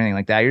session or anything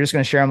like that. You're just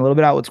going to share them a little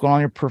bit about what's going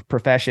on in your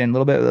profession, a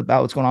little bit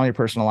about what's going on in your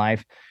personal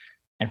life.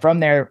 And from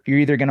there, you're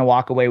either going to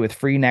walk away with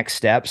free next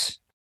steps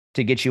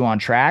to get you on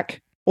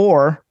track,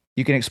 or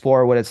you can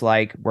explore what it's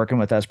like working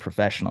with us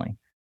professionally.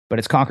 But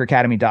it's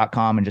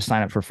conqueracademy.com, and just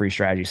sign up for a free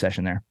strategy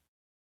session there.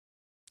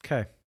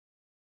 Okay.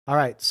 All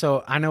right.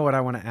 So I know what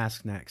I want to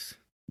ask next.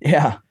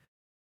 Yeah.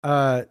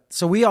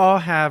 So we all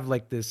have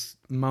like this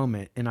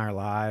moment in our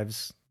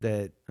lives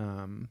that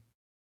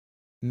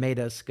made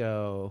us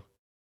go,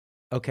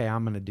 okay,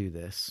 I'm going to do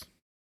this.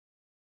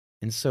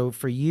 And so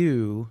for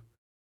you,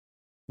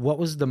 what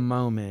was the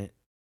moment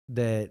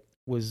that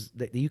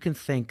you can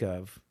think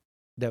of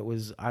that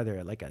was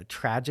either like a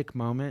tragic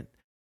moment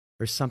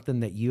or something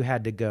that you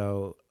had to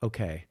go,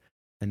 okay,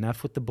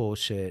 enough with the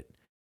bullshit.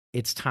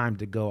 It's time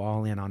to go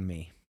all in on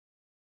me?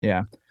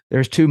 Yeah.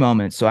 There's two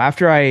moments. So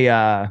after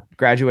I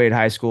graduated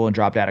high school and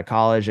dropped out of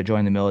college, I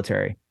joined the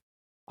military.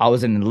 I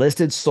was an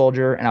enlisted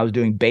soldier and I was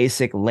doing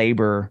basic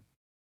labor.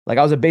 Like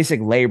I was a basic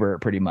laborer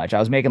pretty much. I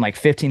was making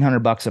like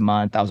 $1,500 a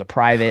month. I was a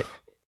private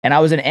and I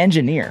was an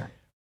engineer.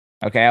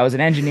 Okay. I was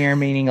an engineer,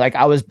 meaning like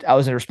I was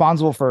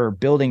responsible for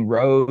building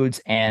roads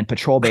and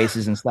patrol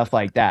bases and stuff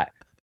like that.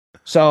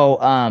 So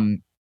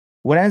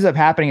what ends up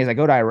happening is I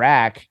go to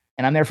Iraq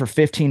and I'm there for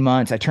 15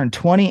 months. I turned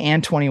 20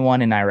 and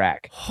 21 in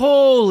Iraq.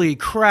 Holy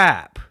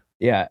crap.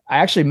 Yeah, I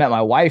actually met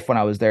my wife when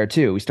I was there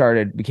too. We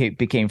started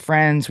became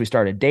friends. We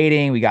started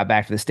dating. We got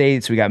back to the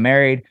States. We got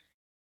married,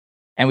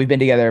 and we've been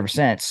together ever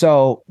since.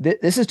 So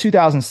this is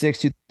 2006,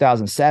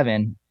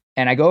 2007,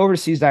 and I go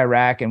overseas to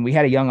Iraq, and we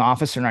had a young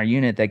officer in our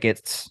unit that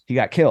he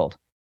got killed.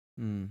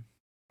 Mm.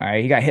 All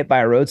right, he got hit by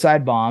a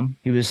roadside bomb.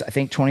 He was, I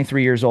think,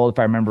 23 years old, if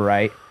I remember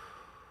right.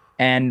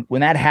 And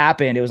when that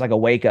happened, it was like a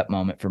wake up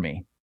moment for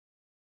me.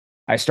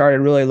 I started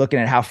really looking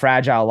at how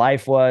fragile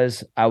life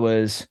was. I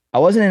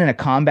wasn't in a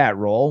combat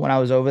role when I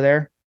was over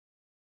there,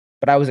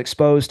 but I was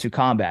exposed to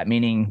combat,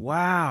 meaning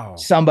Wow.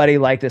 somebody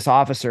like this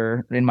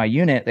officer in my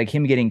unit, like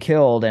him getting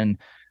killed and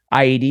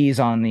IEDs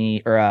on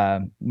the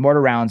or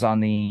mortar rounds on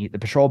the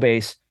patrol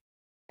base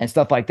and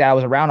stuff like that. I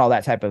was around all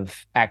that type of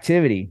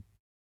activity.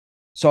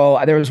 So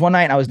there was one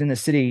night I was in the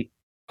city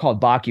called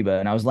Bakuba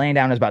and I was laying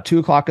down. It was about 2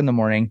 o'clock in the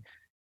morning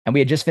and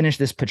we had just finished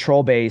this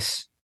patrol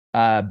base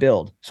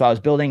build. So I was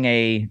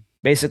building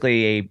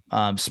basically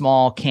a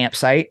small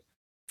campsite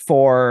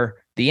for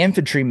the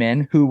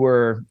infantrymen who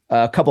were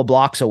a couple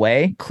blocks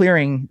away,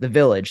 clearing the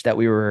village that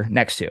we were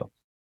next to.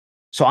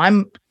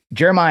 So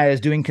Jeremiah is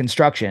doing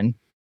construction,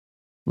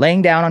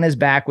 laying down on his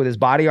back with his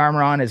body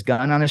armor on, his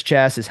gun on his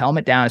chest, his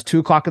helmet down. It's 2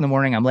 o'clock in the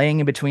morning. I'm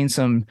laying in between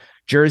some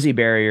Jersey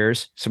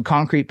barriers, some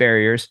concrete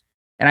barriers,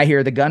 and I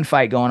hear the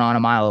gunfight going on a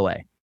mile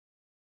away.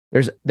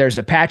 There's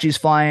Apaches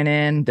flying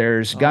in,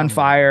 there's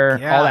gunfire,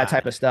 all that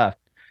type of stuff.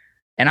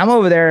 And I'm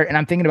over there and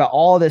I'm thinking about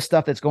all this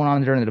stuff that's going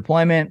on during the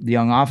deployment, the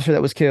young officer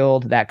that was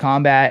killed, that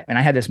combat. And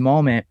I had this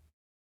moment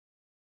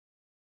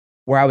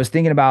where I was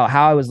thinking about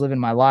how I was living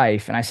my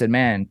life. And I said,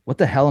 man, what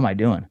the hell am I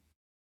doing?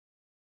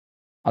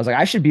 I was like,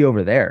 I should be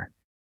over there.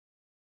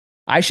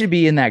 I should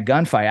be in that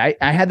gunfight.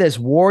 I had this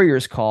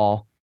warrior's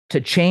call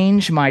to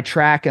change my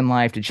track in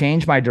life, to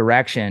change my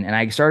direction. And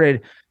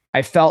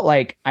I felt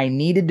like I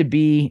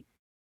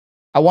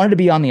wanted to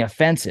be on the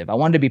offensive. I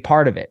wanted to be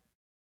part of it.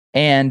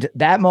 And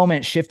that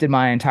moment shifted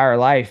my entire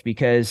life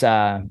because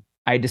I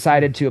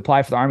decided to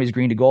apply for the Army's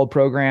Green to Gold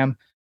program.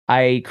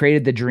 I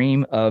created the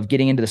dream of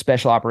getting into the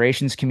special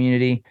operations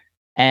community.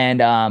 And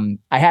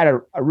I had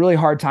a really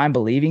hard time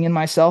believing in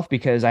myself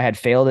because I had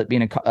failed at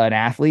being an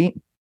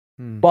athlete.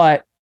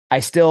 But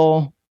I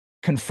still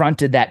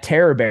confronted that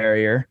terror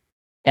barrier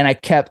and I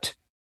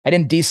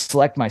didn't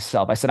deselect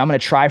myself. I said, I'm going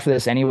to try for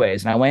this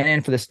anyways. And I went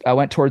in for this. I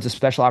went towards the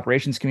special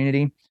operations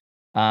community.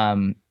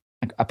 I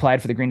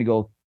applied for the Green to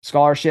Gold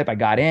scholarship. I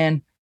got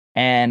in,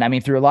 and I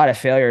mean, through a lot of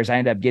failures, I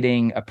ended up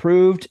getting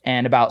approved.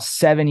 And about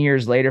 7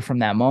 years later from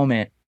that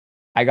moment,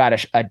 I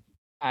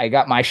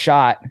got my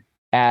shot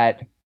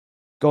at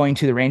going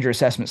to the Ranger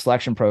Assessment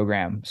Selection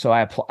Program. So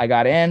I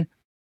got in,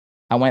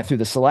 I went through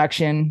the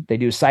selection. They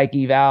do psych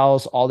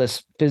evals, all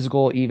this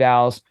physical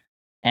evals,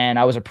 and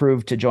I was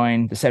approved to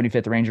join the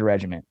 75th Ranger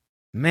Regiment.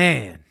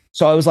 Man.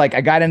 So I was like, I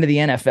got into the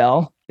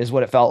NFL is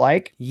what it felt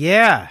like.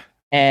 Yeah.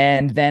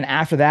 And then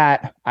after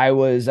that, I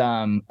was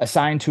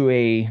assigned to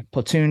a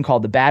platoon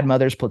called the Bad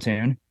Mothers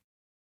Platoon,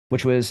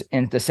 which was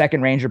in the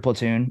 2nd Ranger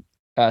Platoon,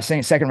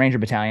 2nd Ranger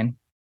Battalion.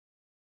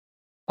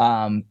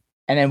 And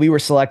then we were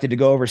selected to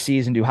go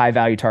overseas and do high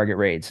value target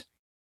raids.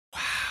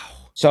 Wow.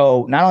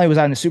 So not only was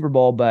I in the Super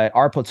Bowl, but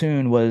our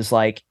platoon was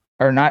like,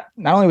 or not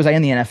only was I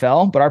in the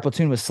NFL, but our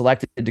platoon was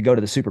selected to go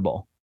to the Super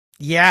Bowl.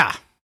 Yeah.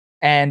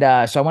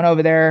 And so I went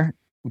over there,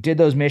 did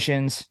those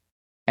missions,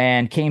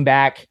 and came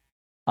back.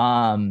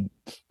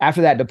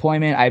 After that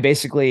deployment, I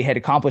basically had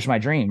accomplished my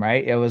dream,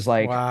 right? It was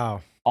like,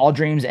 wow, all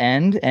dreams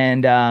end.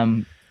 And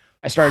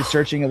I started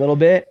searching a little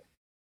bit.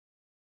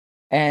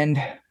 And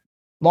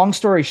long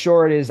story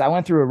short is I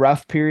went through a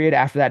rough period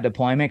after that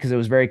deployment because it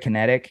was very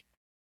kinetic.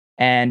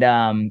 And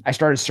I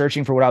started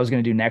searching for what I was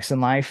going to do next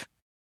in life.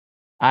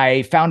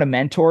 I found a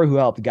mentor who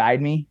helped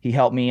guide me. He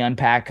helped me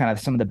unpack kind of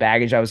some of the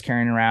baggage I was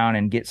carrying around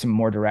and get some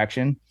more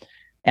direction.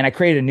 And I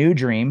created a new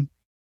dream.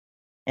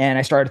 And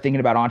I started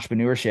thinking about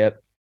entrepreneurship.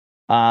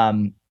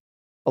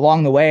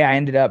 Along the way, I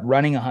ended up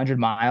running 100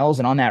 miles.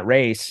 And on that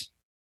race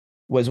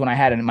was when I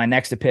had my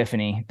next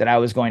epiphany that I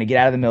was going to get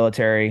out of the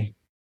military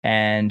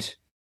and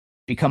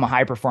become a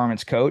high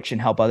performance coach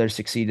and help others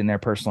succeed in their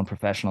personal and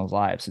professional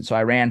lives. And so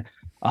I ran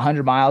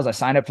 100 miles. I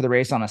signed up for the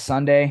race on a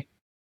Sunday.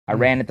 I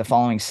ran it the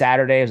following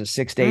Saturday. It was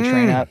a 6-day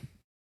train up.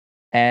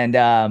 And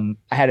I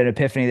had an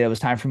epiphany that it was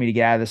time for me to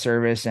get out of the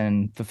service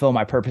and fulfill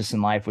my purpose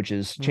in life, which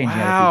is changing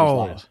other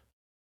people's lives.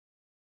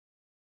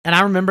 And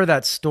I remember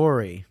that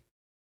story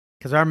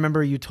because I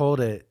remember you told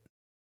it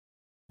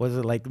Was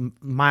it like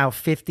mile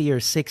 50 or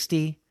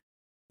 60?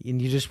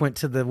 And you just went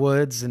to the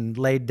woods and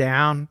laid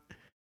down?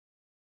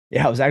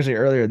 Yeah, it was actually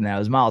earlier than that. It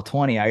was mile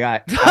 20.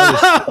 I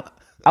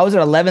was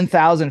at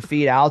 11,000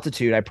 feet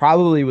altitude. I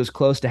probably was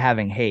close to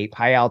having HAPE,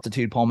 high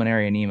altitude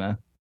pulmonary edema.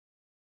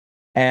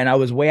 And I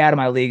was way out of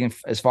my league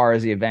as far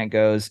as the event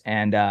goes.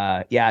 And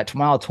yeah, at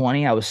mile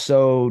 20, I was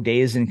so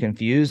dazed and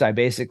confused. I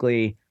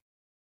basically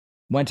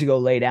went to go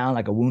lay down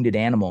like a wounded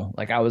animal.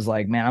 Like I was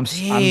like, man, I'm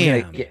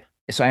gonna Damn. get.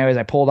 So, anyways,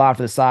 I pulled off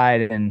to the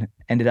side and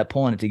ended up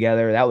pulling it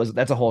together.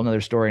 That's a whole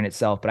nother story in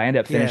itself. But I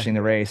ended up Yeah. finishing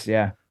the race.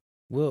 Yeah,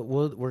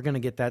 We're gonna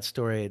get that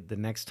story the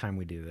next time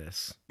we do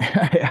this.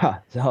 yeah.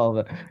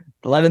 So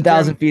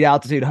 11,000 Jerem feet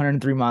altitude,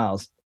 103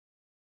 miles.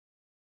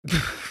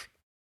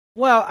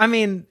 well, I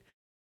mean,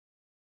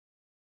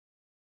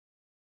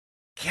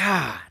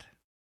 God,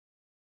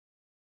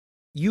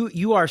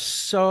 you are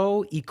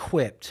so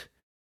equipped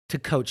to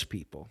coach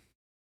people.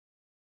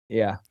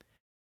 Yeah,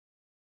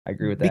 I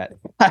agree with Be- that.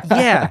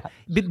 yeah,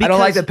 I don't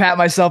like to because pat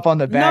myself on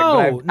the back,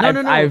 but no, no,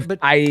 no, no. But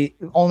I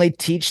only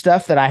teach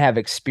stuff that I have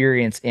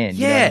experience in.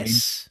 You know what I mean?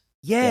 yes,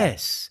 Yeah,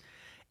 yes,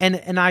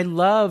 and I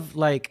love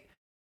like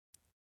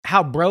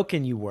how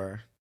broken you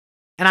were,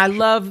 and I sure.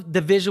 love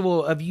the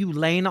visual of you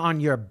laying on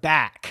your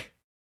back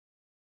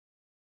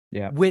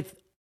Yeah, with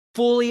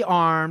fully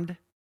armed,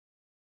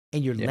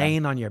 and you're yeah,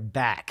 laying on your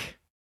back,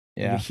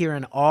 and you're yeah,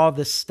 hearing all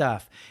this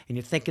stuff, and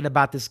you're thinking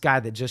about this guy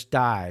that just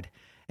died,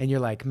 and you're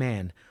like,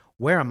 man,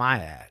 where am I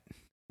at?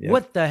 yep,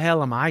 What the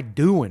hell am I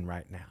doing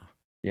right now?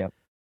 yep,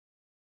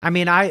 I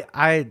mean,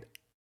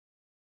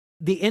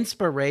 the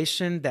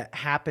inspiration that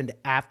happened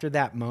after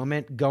that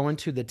moment, going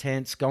to the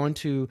tents, going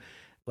to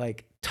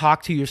like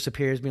talk to your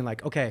superiors, being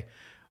like, okay,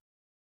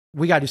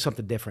 we got to do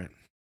something different.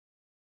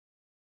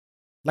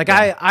 Like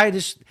yeah, I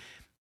just,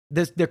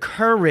 the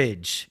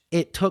courage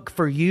it took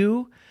for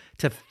you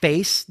to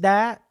face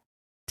that,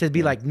 to be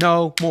yeah. like,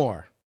 no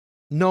more,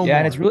 no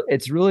Yeah, and more.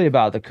 it's really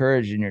about the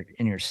courage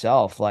in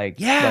yourself. Like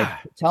Yeah.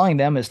 telling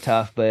them is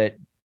tough, but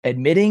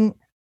admitting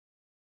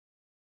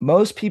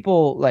most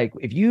people like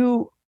if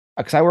you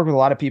because I work with a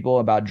lot of people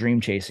about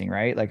dream chasing,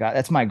 right? Like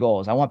that's my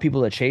goal is I want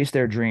people to chase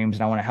their dreams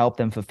and I want to help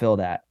them fulfill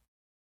that.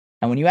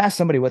 And when you ask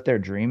somebody what their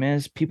dream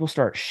is, people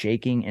start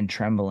shaking and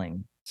trembling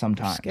They're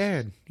sometimes.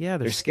 scared. Yeah,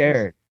 they're They're scared.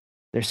 scared.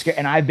 They're scared.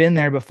 And I've been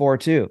there before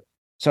too.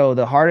 So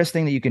the hardest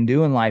thing that you can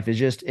do in life is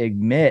just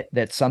admit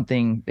that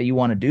something that you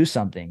want to do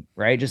something,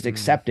 right? Just Mm.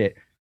 accept it.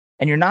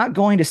 And you're not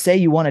going to say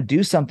you want to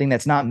do something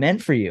that's not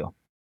meant for you.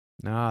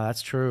 No,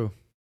 that's true.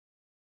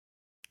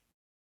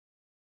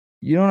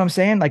 You know what I'm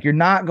saying? Like you're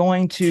not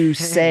going to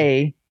Dang.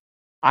 say,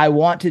 I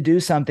want to do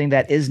something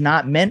that is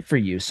not meant for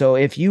you. So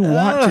if you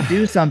want to Ugh.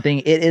 do something,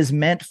 it is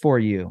meant for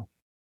you.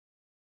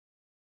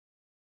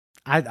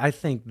 I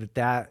think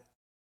that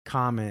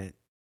comment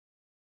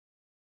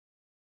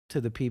to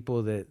the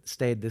people that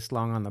stayed this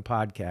long on the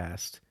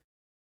podcast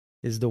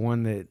is the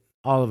one that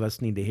all of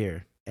us need to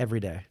hear every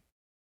day.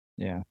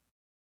 Yeah.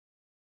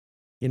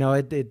 You know,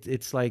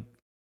 it's like,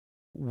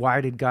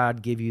 why did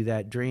God give you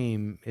that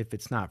dream if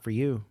it's not for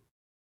you?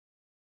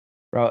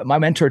 Bro, my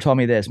mentor told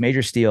me this,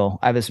 Major Steel.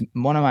 I have this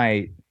one of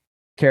my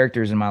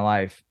characters in my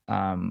life.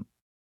 I've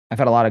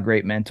had a lot of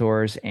great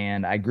mentors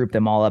and I grouped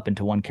them all up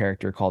into one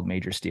character called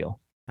Major Steel.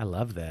 I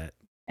love that.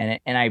 And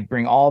I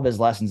bring all of his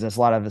lessons. That's a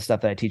lot of the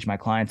stuff that I teach my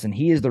clients. And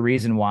he is the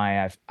reason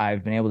why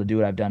I've been able to do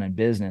what I've done in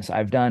business.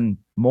 I've done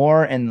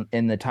more in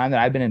the time that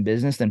I've been in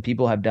business than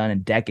people have done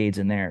in decades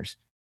in theirs.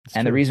 It's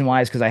And the true. reason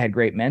why is because I had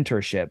great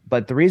mentorship.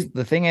 But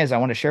the thing is, I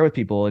want to share with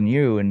people and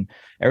you and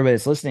everybody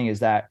that's listening is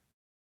that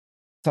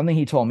something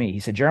he told me. He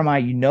said, Jeremiah,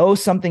 you know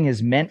something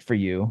is meant for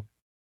you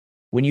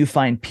when you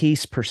find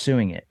peace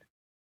pursuing it.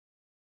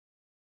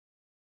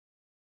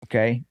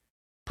 Okay.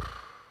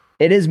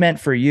 It is meant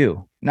for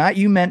you, not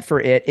you meant for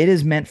it. It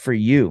is meant for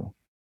you.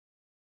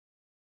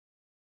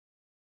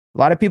 A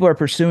lot of people are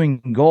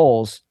pursuing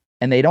goals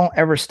and they don't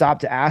ever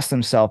stop to ask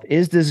themselves,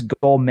 is this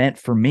goal meant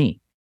for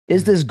me?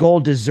 Is Hmm. this goal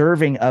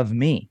deserving of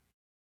me?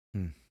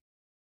 Hmm.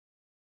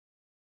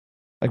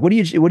 Like, what are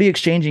you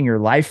exchanging your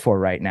life for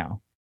right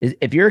now?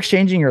 If you're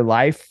exchanging your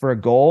life for a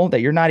goal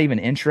that you're not even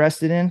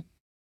interested in,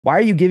 why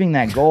are you giving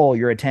that goal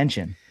your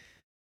attention?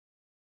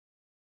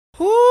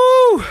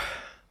 Whoo!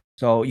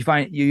 So you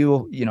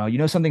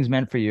know something's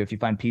meant for you if you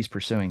find peace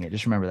pursuing it.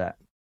 Just remember that.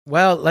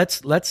 Well,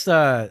 let's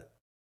apply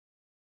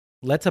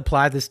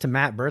this to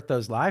Matt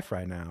Bertho's life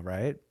right now,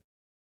 right?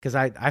 Because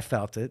I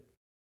felt it.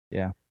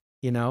 Yeah.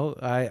 You know,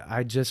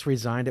 I just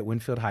resigned at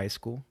Winfield High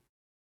School.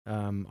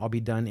 I'll be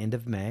done end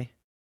of May.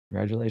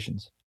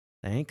 Congratulations.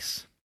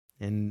 Thanks.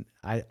 And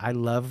I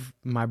love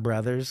my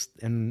brothers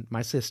and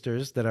my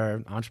sisters that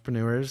are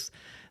entrepreneurs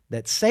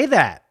that say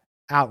that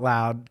out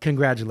loud.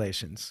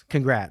 Congratulations.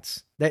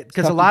 Congrats. That It's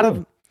because a tough to lot do.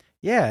 of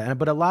yeah,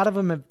 but a lot of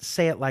them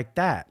say it like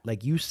that,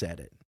 like you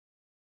said it.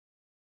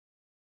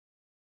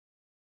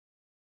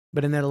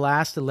 But in the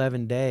last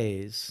 11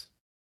 days,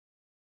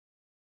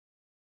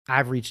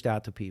 I've reached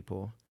out to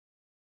people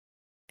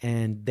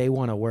and they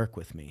want to work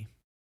with me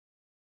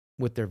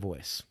with their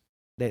voice.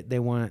 They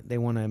want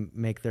to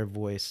make their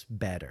voice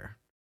better.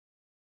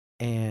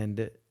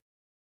 And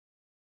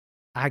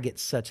I get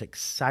such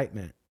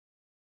excitement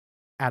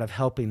out of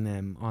helping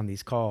them on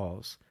these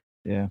calls.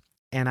 Yeah.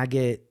 And I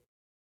get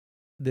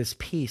this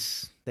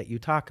peace that you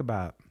talk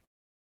about.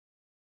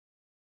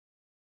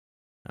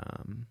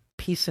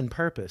 Peace and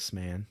purpose,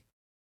 man.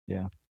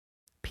 Yeah.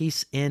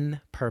 Peace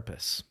in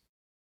purpose.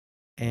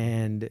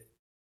 And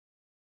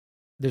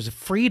there's a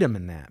freedom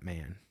in that,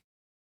 man.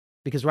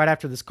 Because right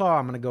after this call,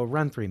 I'm going to go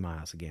run 3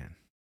 miles again.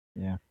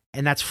 Yeah.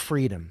 And that's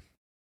freedom.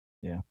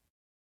 Yeah.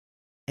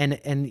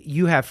 And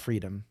you have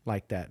freedom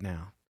like that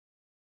now.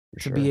 For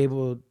To sure. be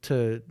able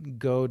to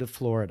go to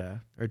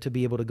Florida or to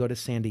be able to go to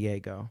San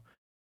Diego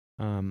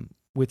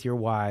with your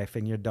wife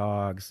and your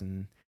dogs.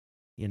 And,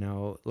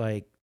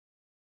 like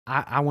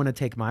I want to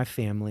take my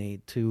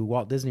family to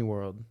Walt Disney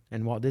World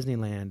and Walt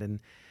Disneyland and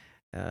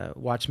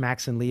watch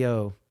Max and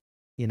Leo,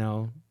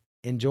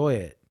 enjoy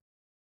it.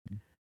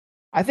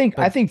 I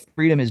But think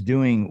freedom is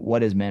doing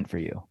what is meant for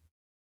you.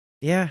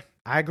 yeah,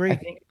 I agree.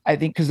 I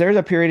think because there's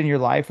a period in your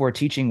life where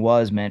teaching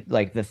was meant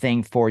like the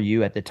thing for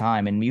you at the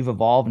time, and you've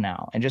evolved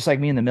now. And just like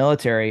me in the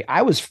military,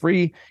 I was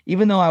free,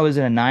 even though I was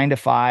in a 9 to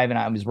 5 and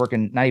I was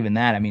working, not even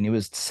that. I mean, it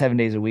was 7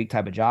 days a week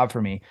type of job for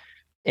me.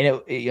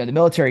 And the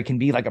military can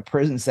be like a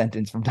prison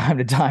sentence from time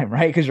to time,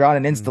 right? Because you're on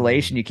an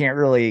installation, Mm, you can't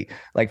really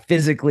like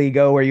physically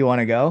go where you want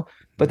to go.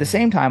 But at the yeah.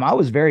 same time, I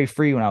was very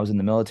free when I was in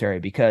the military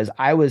because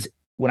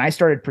when I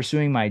started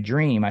pursuing my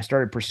dream, I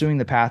started pursuing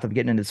the path of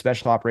getting into the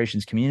special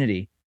operations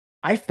community.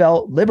 I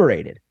felt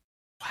liberated.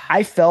 I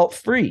Wow. felt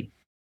free.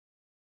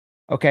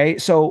 Okay.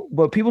 So,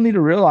 what people need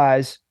to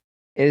realize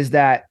is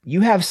that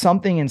you have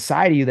something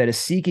inside of you that is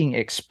seeking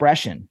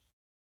expression.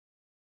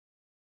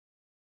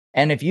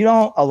 And if you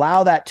don't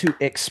allow that to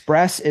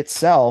express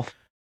itself,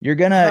 you're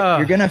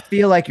gonna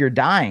feel like you're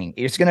dying.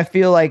 It's gonna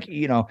feel like,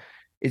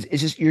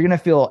 it's just you're gonna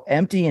feel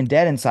empty and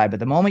dead inside. But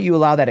the moment you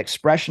allow that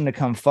expression to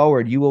come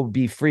forward, you will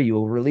be free. You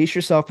will release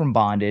yourself from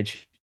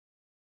bondage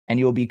and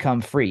you will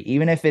become free,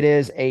 even if it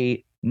is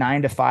a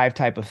 9 to 5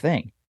 type of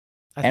thing.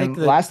 I think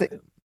And last thing,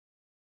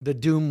 the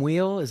doom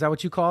wheel, is that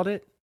what you called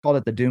it? called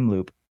it the doom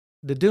loop.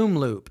 The doom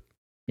loop.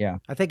 Yeah,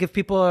 I think if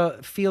people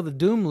feel the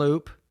doom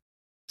loop,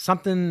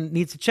 something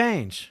needs to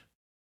change.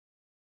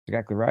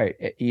 exactly right.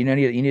 You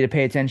need to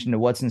pay attention to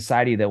what's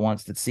inside of you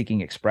that's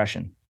seeking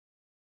expression.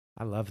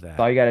 I love That's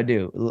all that. you got to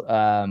do.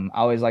 I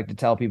always like to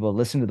tell people,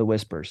 listen to the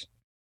whispers.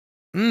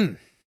 Mm.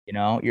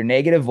 Your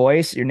negative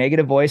voice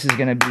is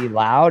going to be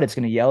loud. It's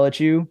going to yell at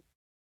you.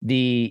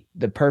 The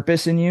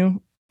purpose in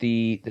you,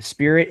 the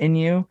spirit in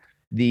you,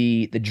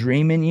 the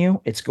dream in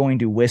you, it's going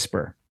to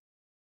whisper.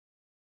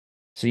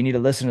 So you need to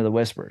listen to the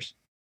whispers.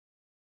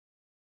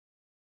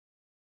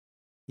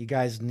 You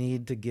guys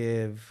need to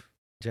give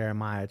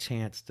Jeremiah a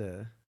chance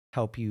to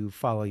help you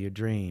follow your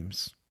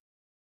dreams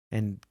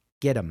and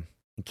get them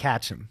and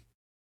catch them.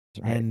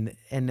 That's right.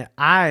 And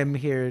I'm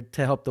here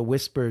to help the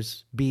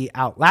whispers be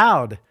out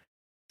loud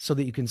so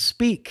that you can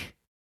speak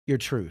your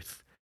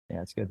truth. Yeah,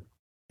 that's good.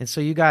 And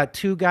so you got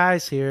two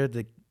guys here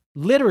that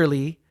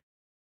literally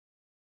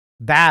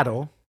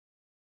battle.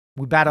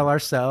 We battle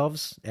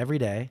ourselves every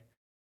day,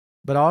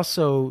 but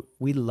also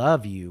we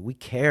love you. We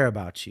care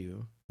about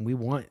you. We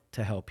want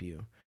to help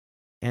you.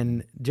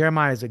 And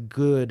Jeremiah is a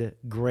good,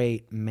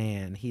 great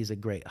man. He's a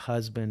great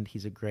husband.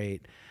 He's a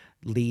great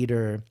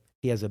leader.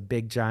 He has a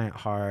big, giant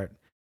heart.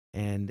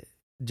 And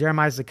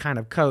Jeremiah's the kind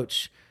of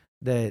coach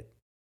that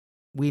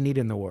we need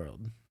in the world.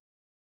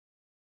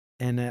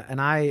 And man,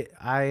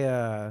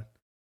 I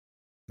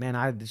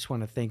just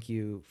want to thank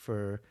you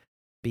for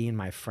being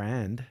my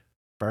friend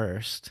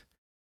first,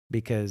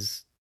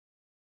 because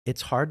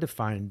it's hard to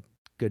find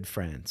good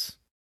friends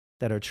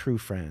that are true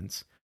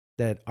friends,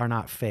 that are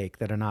not fake,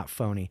 that are not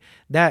phony,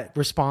 that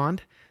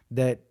respond,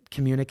 that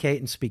communicate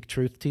and speak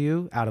truth to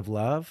you out of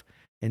love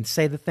and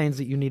say the things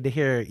that you need to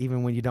hear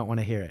even when you don't want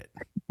to hear it.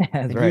 That's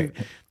And right.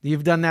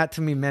 you've done that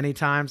to me many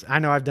times. I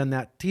know I've done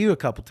that to you a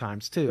couple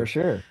times For too.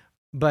 sure.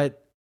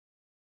 But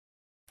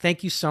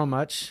thank you so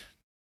much.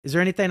 Is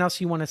there anything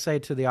else you want to say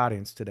to the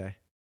audience today?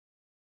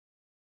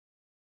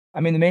 I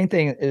mean, the main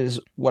thing is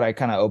what I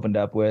kind of opened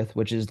up with,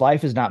 which is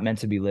life is not meant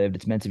to be lived,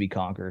 it's meant to be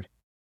conquered.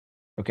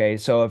 Okay.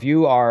 So if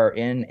you are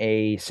in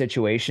a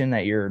situation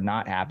that you're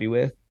not happy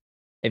with,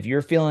 if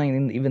you're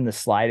feeling even the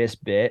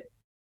slightest bit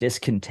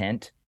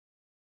discontent,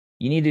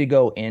 you need to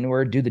go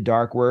inward, do the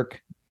dark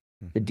work,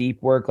 the Mhm.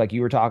 deep work, like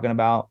you were talking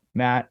about,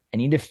 Matt,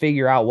 and you need to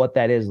figure out what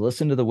that is.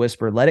 Listen to the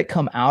whisper, let it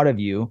come out of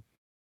you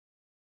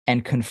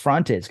and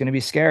confront it. It's going to be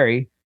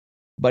scary,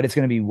 but it's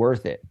going to be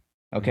worth it.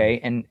 Mm. Okay.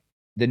 And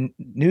the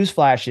news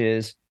flash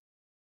is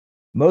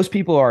most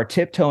people are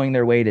tiptoeing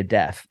their way to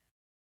death.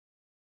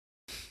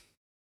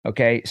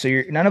 Okay.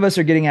 So none of us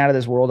are getting out of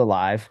this world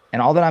alive.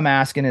 And all that I'm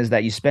asking is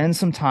that you spend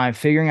some time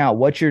figuring out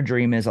what your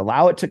dream is,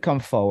 allow it to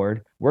come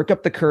forward, work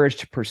up the courage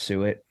to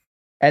pursue it.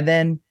 And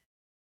then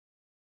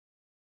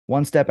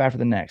one step after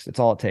the next. That's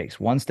all it takes.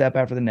 One step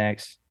after the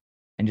next,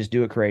 and just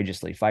do it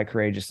courageously. Fight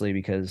courageously,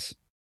 because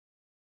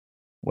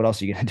what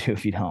else are you gonna do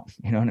if you don't?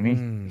 You know what I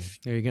mean?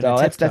 You're going to So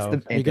that's tiptoe. the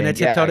main You're going to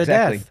thing. Yeah, tiptoe to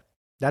exactly. death.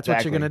 That's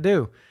what you're going Exactly.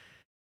 to do.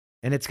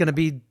 And it's going to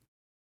be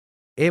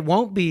It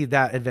won't be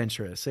that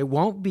adventurous. It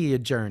won't be a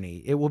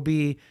journey. It will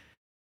be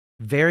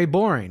very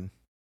boring.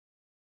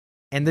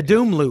 And the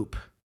doom loop.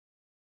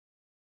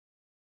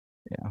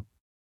 Yeah,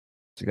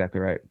 that's exactly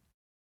right.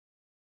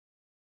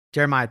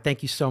 Jeremiah,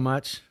 thank you so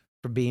much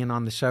for being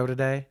on the show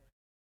today.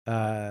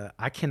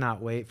 I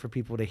cannot wait for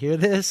people to hear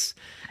this.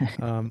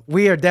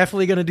 We are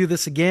definitely going to do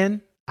this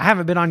again. I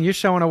haven't been on your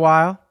show in a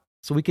while,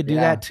 so we could do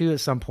Yeah, that too at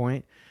some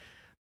point.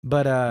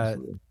 But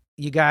absolutely.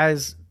 you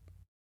guys,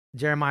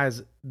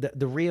 Jeremiah's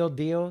the real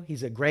deal.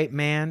 He's a great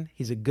man.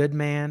 He's a good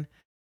man.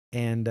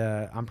 And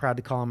I'm proud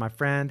to call him my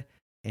friend.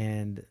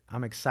 And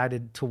I'm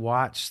excited to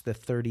watch the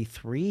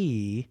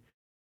 33.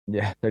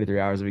 Yeah, 33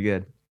 hours would be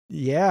good.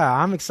 Yeah,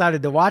 I'm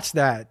excited to watch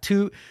that.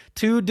 Two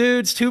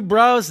dudes, two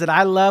bros that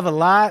I love a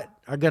lot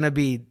are going to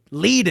be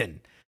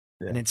leading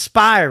Yeah. and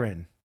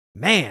inspiring.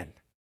 Man.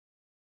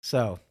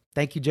 So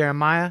thank you,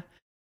 Jeremiah.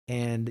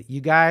 And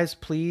you guys,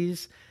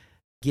 please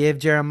give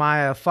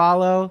Jeremiah a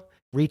follow.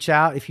 Reach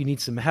out if you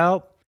need some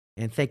help.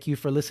 And thank you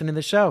for listening to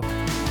the show.